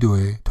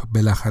میدوه تا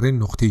بالاخره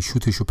نقطه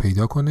شوتشو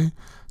پیدا کنه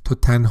تا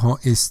تنها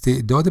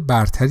استعداد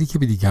برتری که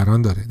به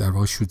دیگران داره، در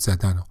واقع شوت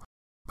زدن رو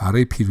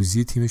برای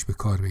پیروزی تیمش به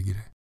کار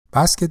بگیره.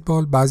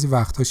 بسکتبال بعضی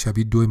وقتا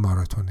شبیه 2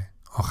 ماراتونه.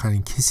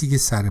 آخرین کسی که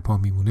سر پا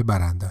میمونه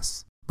برنده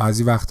است.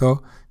 بعضی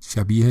وقتا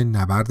شبیه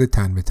نبرد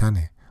تن به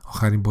تنه.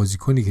 آخرین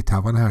بازیکنی که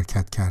توان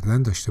حرکت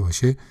کردن داشته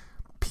باشه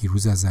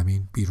پیروز از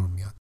زمین بیرون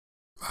میاد.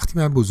 وقتی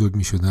من بزرگ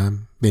می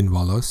شدم بن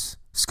والاس،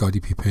 اسکاتتی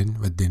پیپن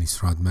و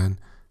دنیس رادمن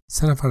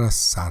 3 نفر از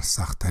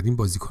سرسخت‌ترین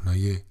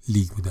بازیکن‌های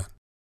لیگ بودن.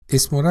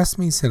 اسم و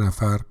رسم این 3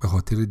 نفر به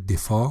خاطر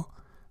دفاع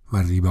و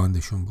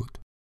ریباندشون بود.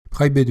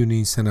 میخوای بدونی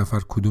این 3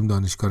 نفر کدوم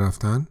دانشگاه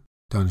رفتن؟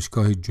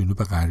 دانشگاه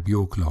جنوب غربی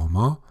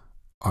اوکلاهوما،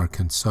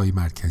 آرکانسای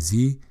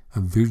مرکزی و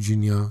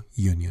ویرجینیا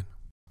یونیون.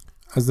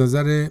 از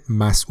نظر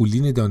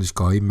مسئولین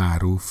دانشگاه‌های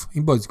معروف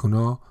این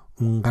بازیکن‌ها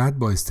اونقدر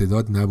با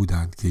استعداد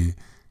نبودند که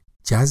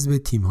جذب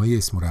تیم‌های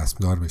اسم و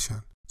رسمدار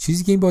بشن.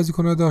 چیزی که این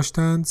بازیکن‌ها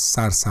داشتند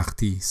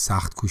سرسختی،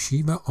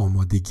 سخت‌کوشی و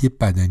آمادگی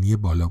بدنی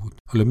بالا بود.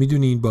 حالا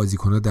میدونی این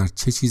بازیکن‌ها در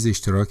چه چیز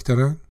اشتراک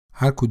دارن؟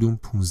 هر کدوم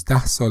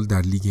 15 سال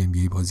در لیگ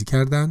NBA بازی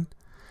کردن،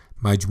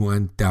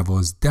 مجموعاً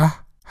 12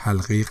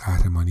 حلقه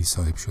قهرمانی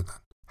صاحب شدن.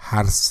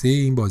 هر 3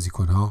 این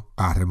بازیکن‌ها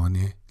قهرمان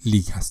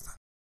لیگ هستن.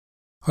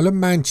 حالا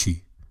من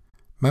چی؟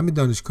 من به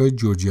دانشگاه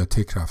جورجیا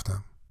تک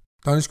رفتم.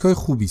 دانشگاه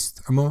خوبی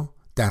است اما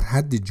در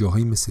حد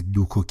جاهایی مثل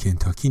دوک و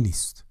کنتاکی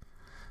نیست.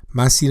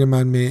 مسیر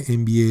من به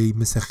NBA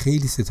مثل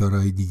خیلی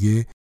ستاره‌های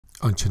دیگه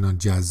آنچنان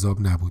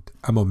جذاب نبود،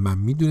 اما من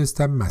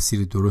میدونستم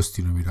مسیر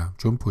درستی رو میرم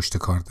چون پشت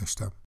کار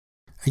داشتم.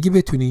 اگه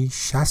بتونی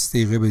 60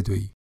 دقیقه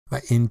بدوی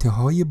و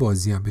انتهای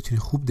بازی هم بتونی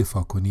خوب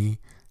دفاع کنی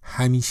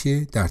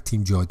همیشه در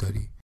تیم جا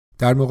داری.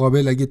 در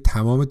مقابل اگه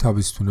تمام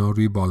تابستونا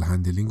روی بال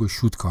هندلینگ و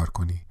شوت کار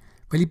کنی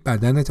ولی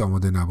بدنت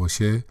آماده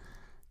نباشه،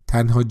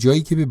 تنها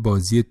جایی که به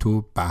بازی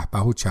تو به به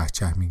و چه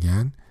چه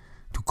میگن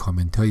تو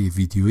کامنت های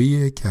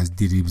ویدیویی که از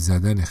دریبل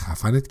زدن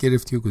خفنت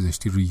گرفتی و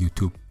گذاشتی روی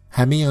یوتیوب.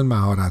 همه آن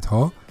مهارت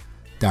ها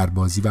در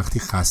بازی وقتی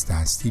خسته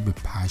هستی به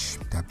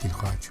پشم تبدیل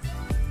خواهد شد.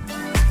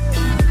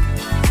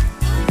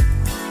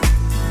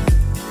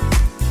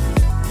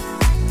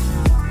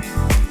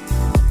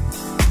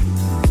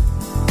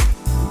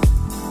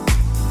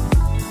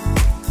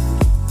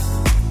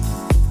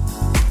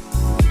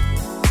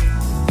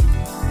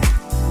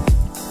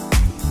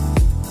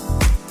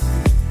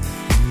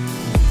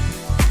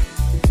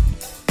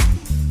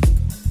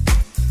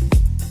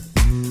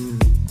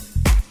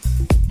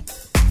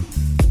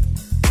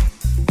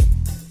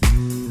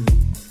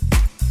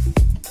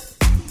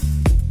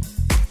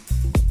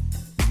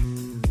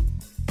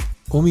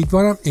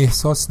 امیدوارم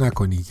احساس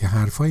نکنی که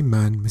حرفای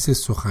من مثل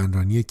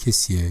سخنرانی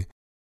کسیه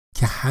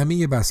که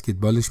همه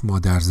بسکتبالش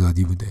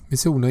مادرزادی بوده،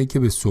 مثل اونایی که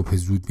به صبح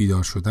زود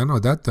بیدار شدن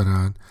عادت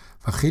دارن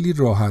و خیلی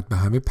راحت به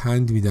همه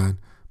پند میدن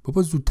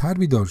بابا زودتر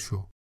بیدار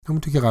شو.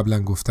 همونطور که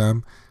قبلا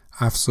گفتم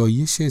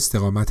افزایش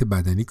استقامت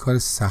بدنی کار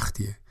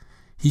سختیه.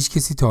 هیچ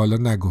کسی تا حالا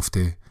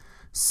نگفته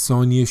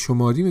ثانیه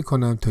شماری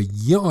میکنم تا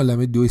یه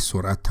عالمه 2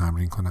 سرعت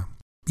تمرین کنم.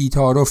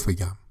 بی‌تعارف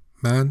بگم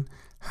من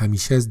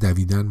همیشه از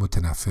دویدن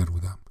متنفر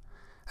بودم.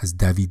 از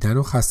دویدن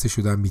و خسته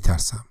شدن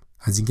میترسم.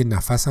 از اینکه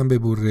نفسم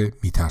ببره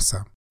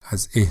میترسم.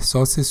 از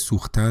احساس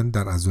سوختن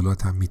در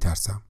عضلاتم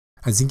میترسم.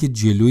 از اینکه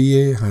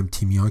جلوی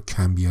همتیمی‌ها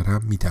کم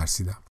بیارم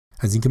میترسیدم.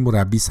 از اینکه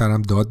مربی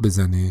سرم داد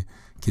بزنه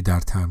که در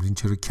تمرین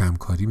چرا کم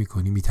کاری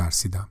میکنی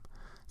میترسیدم.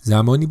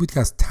 زمانی بود که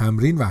از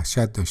تمرین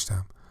وحشت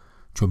داشتم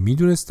چون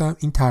میدونستم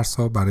این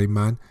ترس‌ها برای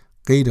من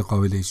غیر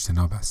قابل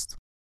اجتناب است.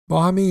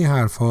 با همه این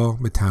حرف‌ها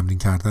به تمرین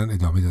کردن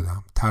ادامه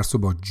دادم. ترسو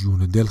با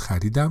جون و دل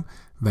خریدم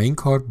و این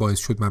کار باعث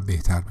شد من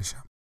بهتر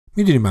بشم.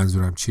 میدونی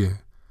منظورم چیه؟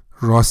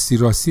 راستی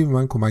به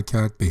من کمک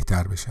کرد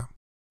بهتر بشم.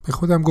 به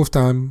خودم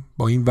گفتم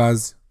با این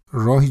وضع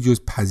راهی جز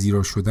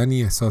پذیرا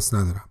شدنی احساس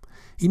ندارم.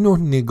 این نوع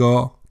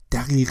نگاه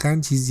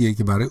دقیقاً چیزیه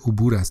که برای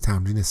عبور از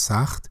تمرین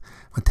سخت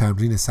و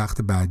تمرین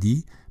سخت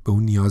بعدی به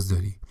اون نیاز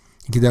داری.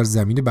 اینکه در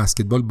زمین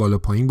بسکتبال بالا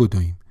پایین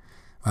بدویم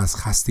و از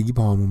خستگی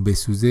پاهامون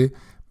بسوزه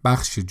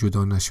بخش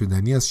جدا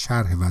نشدنی از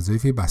شرح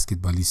وظایف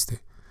بسکتبالیسته.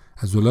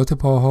 عضلات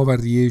پاها و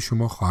ریه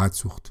شما خواهد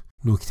سوخت.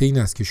 نکته این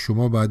است که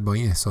شما باید با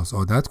این احساس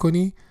عادت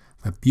کنی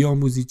و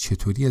بیاموزی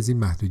چطوری از این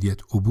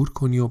محدودیت عبور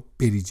کنی و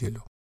بری جلو.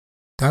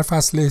 در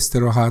فصل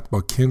استراحت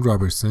با کن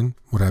رابرسون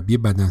مربی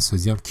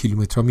بدنسازی هم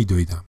کیلومترها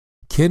میدویدم.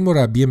 کن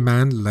مربی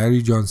من،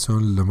 لری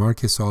جانسون،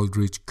 لمارکس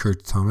آلدریچ،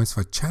 کرت تامس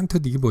و چند تا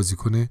دیگه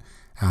بازیکن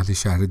اهل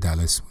شهر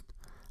دالاس بود.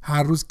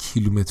 هر روز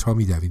کیلومترها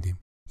میدویدیم.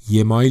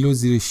 1 مایل رو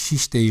زیر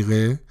 6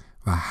 دقیقه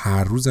و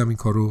هر روز هم این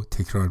کار رو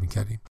تکرار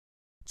میکردیم.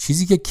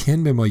 چیزی که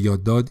کن به ما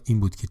یاد داد این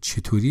بود که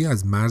چطوری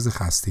از مرز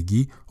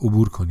خستگی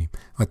عبور کنیم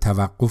و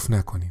توقف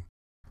نکنیم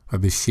و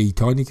به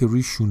شیطانی که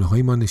روی شونه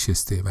های ما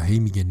نشسته و هی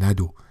میگه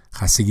ندو،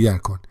 خستگی در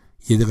کن،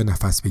 1 دقیقه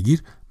نفس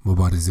بگیر،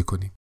 مبارزه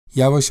کنیم.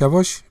 یواش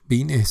یواش به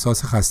این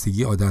احساس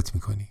خستگی عادت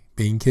میکنی،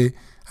 به اینکه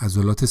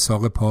عضلات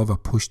ساق پا و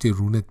پشت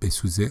رونت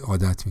بسوزه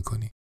عادت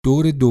میکنی.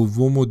 دور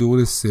دوم و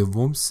دور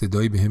سوم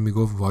صدایی به هم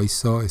میگفت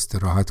وایسا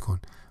استراحت کن،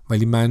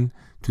 ولی من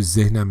تو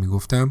ذهنم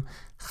میگفتم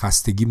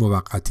خستگی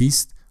موقتی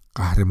است،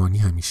 قهرمانی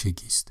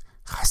همیشگی است.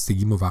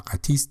 خستگی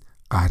موقتی است،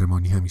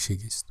 قهرمانی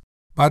همیشگی است.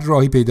 بعد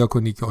راهی پیدا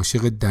کنی که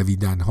عاشق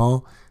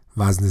دویدن‌ها،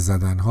 وزن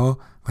زدن‌ها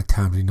و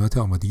تمرینات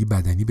آمادگی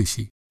بدنی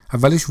بشی.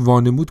 اولش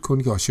وانمود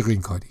کن که عاشق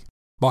این کاری.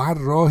 با هر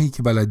راهی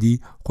که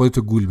بلدی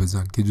خودتو گول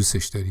بزن که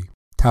دوستش داری.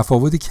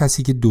 تفاوت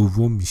کسی که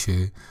دوم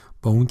میشه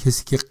با اون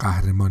کسی که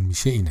قهرمان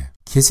میشه اینه.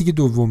 کسی که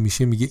دوم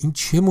میشه میگه این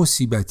چه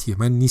مصیبتیه،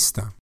 من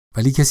نیستم.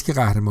 ولی کسی که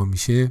قهرمان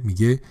میشه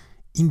میگه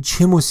این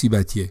چه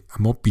مصیبتیه،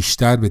 اما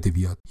بیشتر بده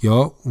بیاد.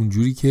 یا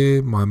اونجوری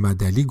که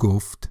محمد علی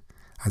گفت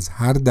از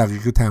هر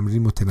دقیقه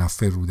تمرین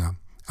متنفر بودم،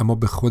 اما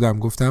به خودم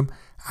گفتم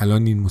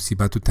الان این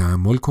مصیبت رو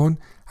تحمل کن،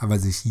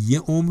 عوضش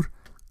 1 عمر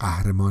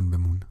قهرمان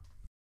بمون.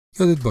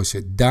 یادت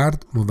باشه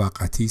درد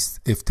موقتی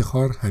است،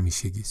 افتخار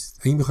همیشگی است.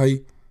 اگه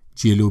میخوای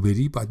جلو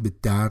بری باید به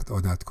درد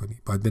عادت کنی،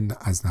 باید به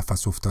از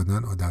نفس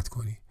افتادن عادت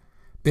کنی.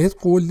 بهت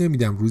قول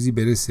نمیدم روزی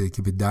برسه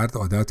که به درد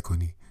عادت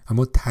کنی،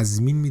 اما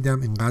تضمین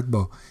میدم اینقدر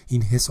با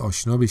این حس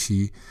آشنا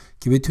بشی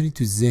که بتونی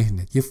تو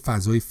ذهنت یه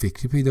فضای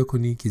فکری پیدا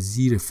کنی که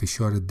زیر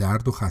فشار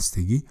درد و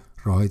خستگی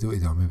راهت رو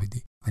ادامه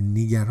بدی و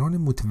نگران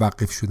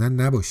متوقف شدن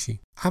نباشی.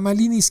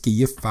 عملی نیست که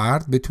یه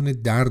فرد بتونه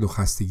درد و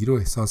خستگی رو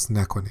احساس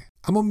نکنه،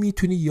 اما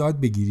میتونی یاد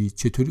بگیری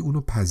چطوری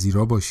اونو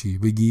پذیرا باشی.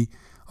 بگی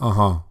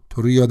آها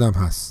تو رو یادم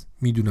هست،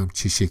 میدونم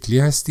چه شکلی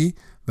هستی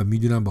و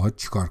میدونم باهات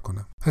چیکار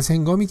کنم. پس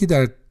هنگامی که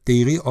در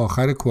دقیقه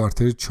آخر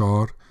کوارتر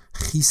 4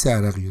 خیس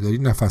عرقی داری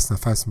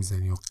نفس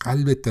میزنی و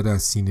قلبت داره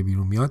از سینه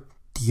بیرون میاد،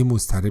 دیگه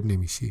مضطرب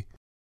نمیشی.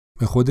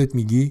 به خودت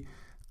میگی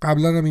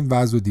قبلا هم این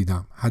وضع رو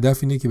دیدم. هدف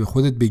اینه که به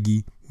خودت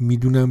بگی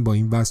میدونم با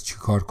این وضع چی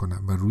کار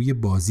کنم و روی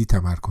بازی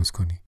تمرکز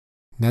کنی،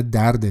 نه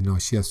درد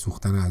ناشی از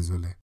سوختن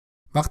عضله.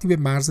 وقتی به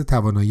مرز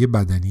توانایی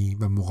بدنی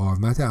و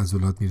مقاومت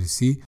عضلات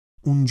میرسی،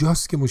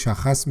 اونجاست که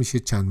مشخص میشه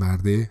چند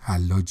مرده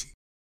حلاجی.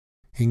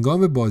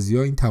 هنگام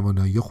بازی‌ها این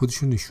توانایی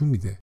خودشون نشون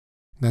میده.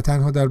 نه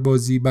تنها در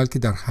بازی بلکه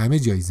در همه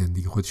جای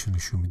زندگی خودشون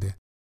نشون میده.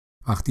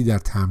 وقتی در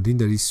تمرین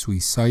داری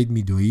سویساید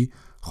میدویی،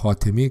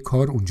 خاتمه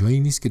کار اونجایی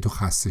نیست که تو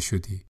خسته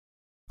شدی.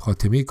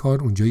 خاتمه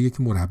کار اونجاییه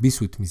که مربی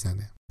سوت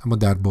میزنه. اما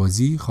در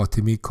بازی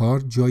خاتمه کار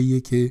جاییه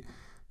که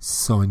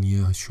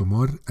ثانیه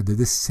شمار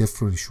عدد 0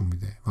 رو نشون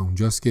میده و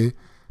اونجاست که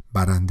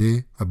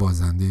برنده و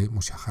بازنده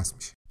مشخص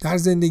میشه. در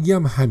زندگی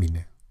هم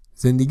همینه.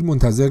 زندگی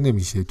منتظر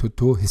نمیشه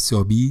تو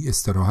حسابی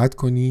استراحت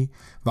کنی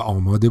و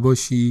آماده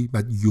باشی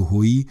بعد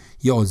یهویی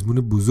یه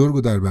آزمون بزرگ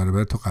رو در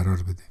برابر تو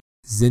قرار بده.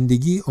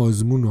 زندگی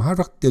آزمون رو هر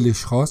وقت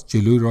دلش خواست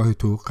جلوی راه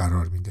تو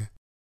قرار میده.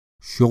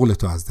 شغل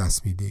تو از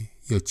دست میدی،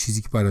 یا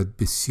چیزی که برات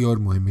بسیار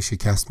مهمه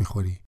شکست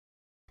میخوری،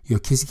 یا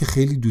کسی که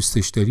خیلی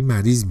دوستش داری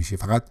مریض میشه.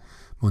 فقط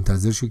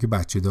منتظر شو که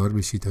بچه دار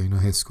بشی تا اینو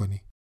حس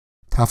کنی.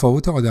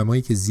 تفاوت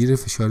آدمایی که زیر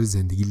فشار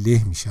زندگی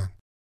له میشن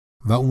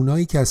و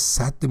اونایی که از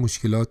سد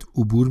مشکلات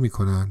عبور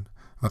میکنن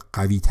و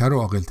قوی‌تر و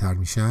عاقل‌تر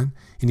میشن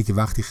اینه که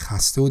وقتی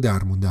خسته و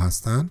درمونده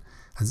هستن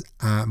از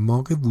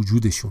اعماق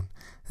وجودشون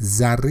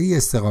ذره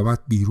استقامت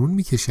بیرون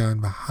میکشن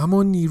و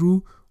همان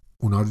نیرو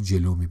اونا رو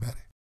جلو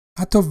میبره.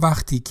 حتی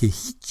وقتی که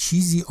هیچ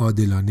چیزی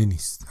عادلانه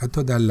نیست،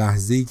 حتی در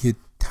لحظه‌ای که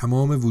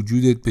تمام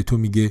وجودت به تو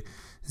میگه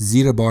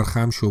زیر بار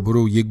خم شو،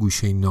 برو یه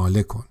گوشه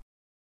ناله کن.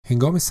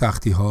 هنگام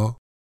سختی‌ها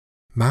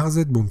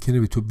مغزت ممکنه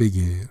به تو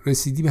بگه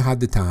رسیدی به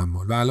حد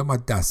تحمل و الان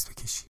باید دست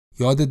بکشی.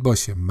 یادت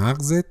باشه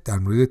مغزت در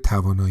مورد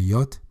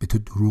تواناییات به تو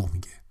دروغ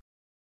میگه.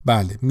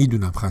 بله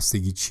میدونم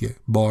خستگی چیه.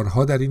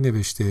 بارها در این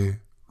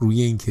نوشته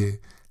روی این که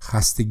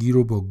خستگی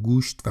رو با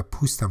گوشت و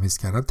پوستم حس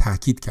کردم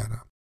تاکید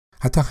کردم.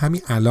 حتی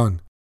همین الان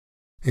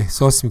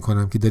احساس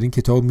میکنم که داری این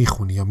کتاب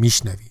میخونی یا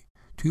میشنوی،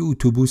 توی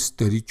اتوبوس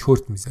داری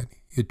چرت میزنی،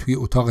 یا توی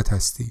اتاقت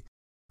هستی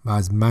و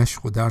از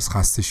مشق و درس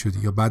خسته شدی،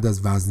 یا بعد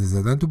از وزنه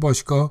زدن تو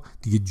باشگاه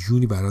دیگه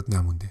جونی برات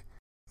نمونده.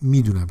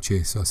 میدونم چه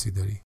احساسی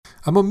داری.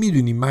 اما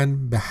میدونی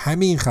من به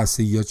همه این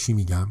خستگی‌ها چی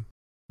میگم؟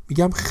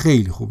 میگم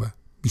خیلی خوبه،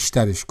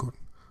 بیشترش کن.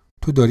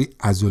 تو داری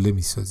عضله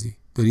میسازی،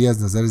 داری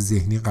از نظر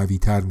ذهنی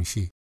قوی‌تر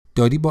میشی،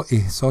 داری با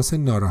احساس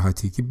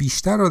ناراحتی که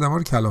بیشتر آدم‌ها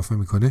رو کلافه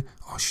میکنه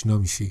آشنا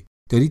میشی،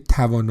 داری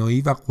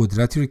توانایی و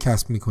قدرتی رو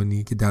کسب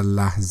میکنی که در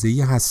لحظه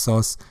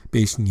حساس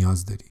بهش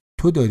نیاز داری.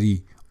 تو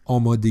داری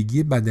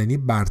آمادگی بدنی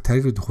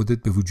برتری رو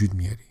خودت به وجود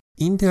میاری.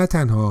 این نه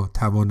تنها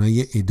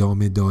توانایی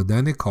ادامه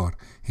دادن کار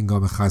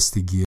هنگام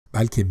خستگی،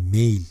 بلکه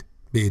میل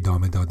به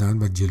ادامه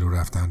دادن و جلو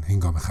رفتن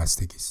هنگام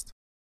خستگی است.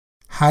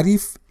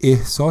 حریف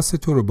احساس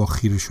تو رو با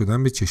خیره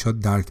شدن به چشات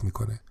درک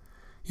میکنه.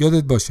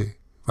 یادت باشه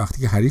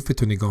وقتی که حریف به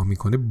تو نگاه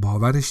میکنه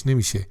باورش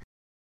نمیشه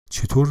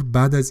چطور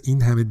بعد از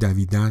این همه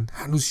دویدن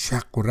هنوز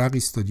شق و رق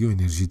ایستادی و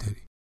انرژی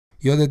داری.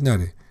 یادت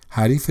نره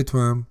حریف تو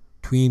هم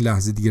توی این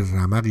لحظه دیگه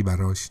رمقی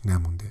براش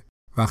نمونده.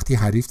 وقتی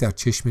حریف در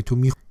چشم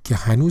تو که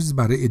هنوز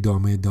برای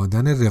ادامه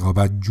دادن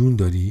رقابت جون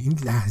داری، این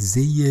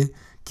لحظه‌ایه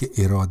که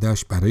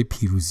ارادهش برای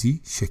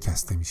پیروزی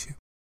شکسته میشه.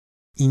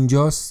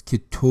 اینجاست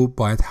که تو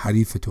باید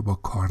حریف تو با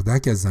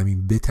کاردک از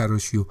زمین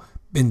بتراشی و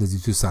بندازی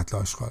تو سطل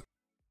آشغال.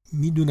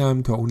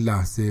 میدونم تا اون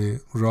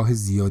لحظه راه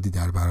زیادی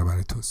در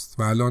برابر توست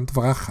و الان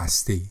تو فقط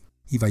خسته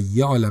ای و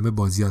یه عالمه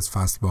بازی از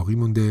فصل باقی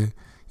مونده،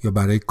 یا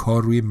برای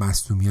کار روی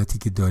مسئولیتی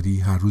که داری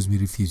هر روز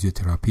میری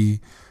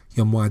فیزیوتراپی،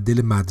 یا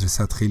معدل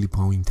مدرسه‌ت خیلی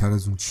پایین‌تر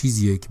از اون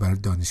چیزیه که برای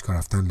دانشگاه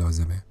رفتن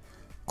لازمه.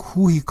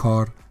 کوهی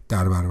کار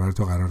در برابر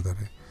تو قرار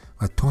داره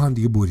و تو هم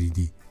دیگه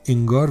بریدی،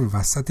 انگار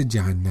وسط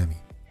جهنمی.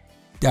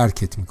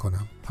 درکت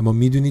میکنم، اما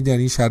میدونی در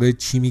این شرایط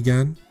چی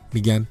میگن؟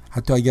 میگن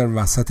حتی اگر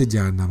وسط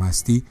جهنم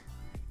هستی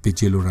به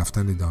جلو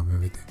رفتن ادامه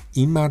بده.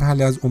 این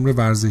مرحله از عمر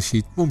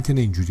ورزشیت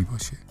ممکنه اینجوری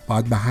باشه،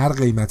 باید به هر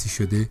قیمتی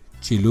شده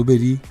جلو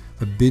بری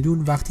و بدون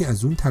وقتی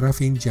از اون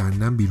طرف این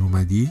جهنم بیرون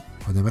اومدی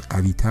آدم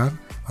قوی‌تر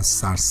و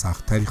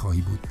سرسخت‌تری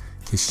خواهی بود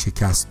که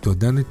شکست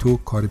دادن تو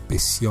کار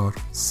بسیار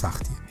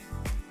سختیه.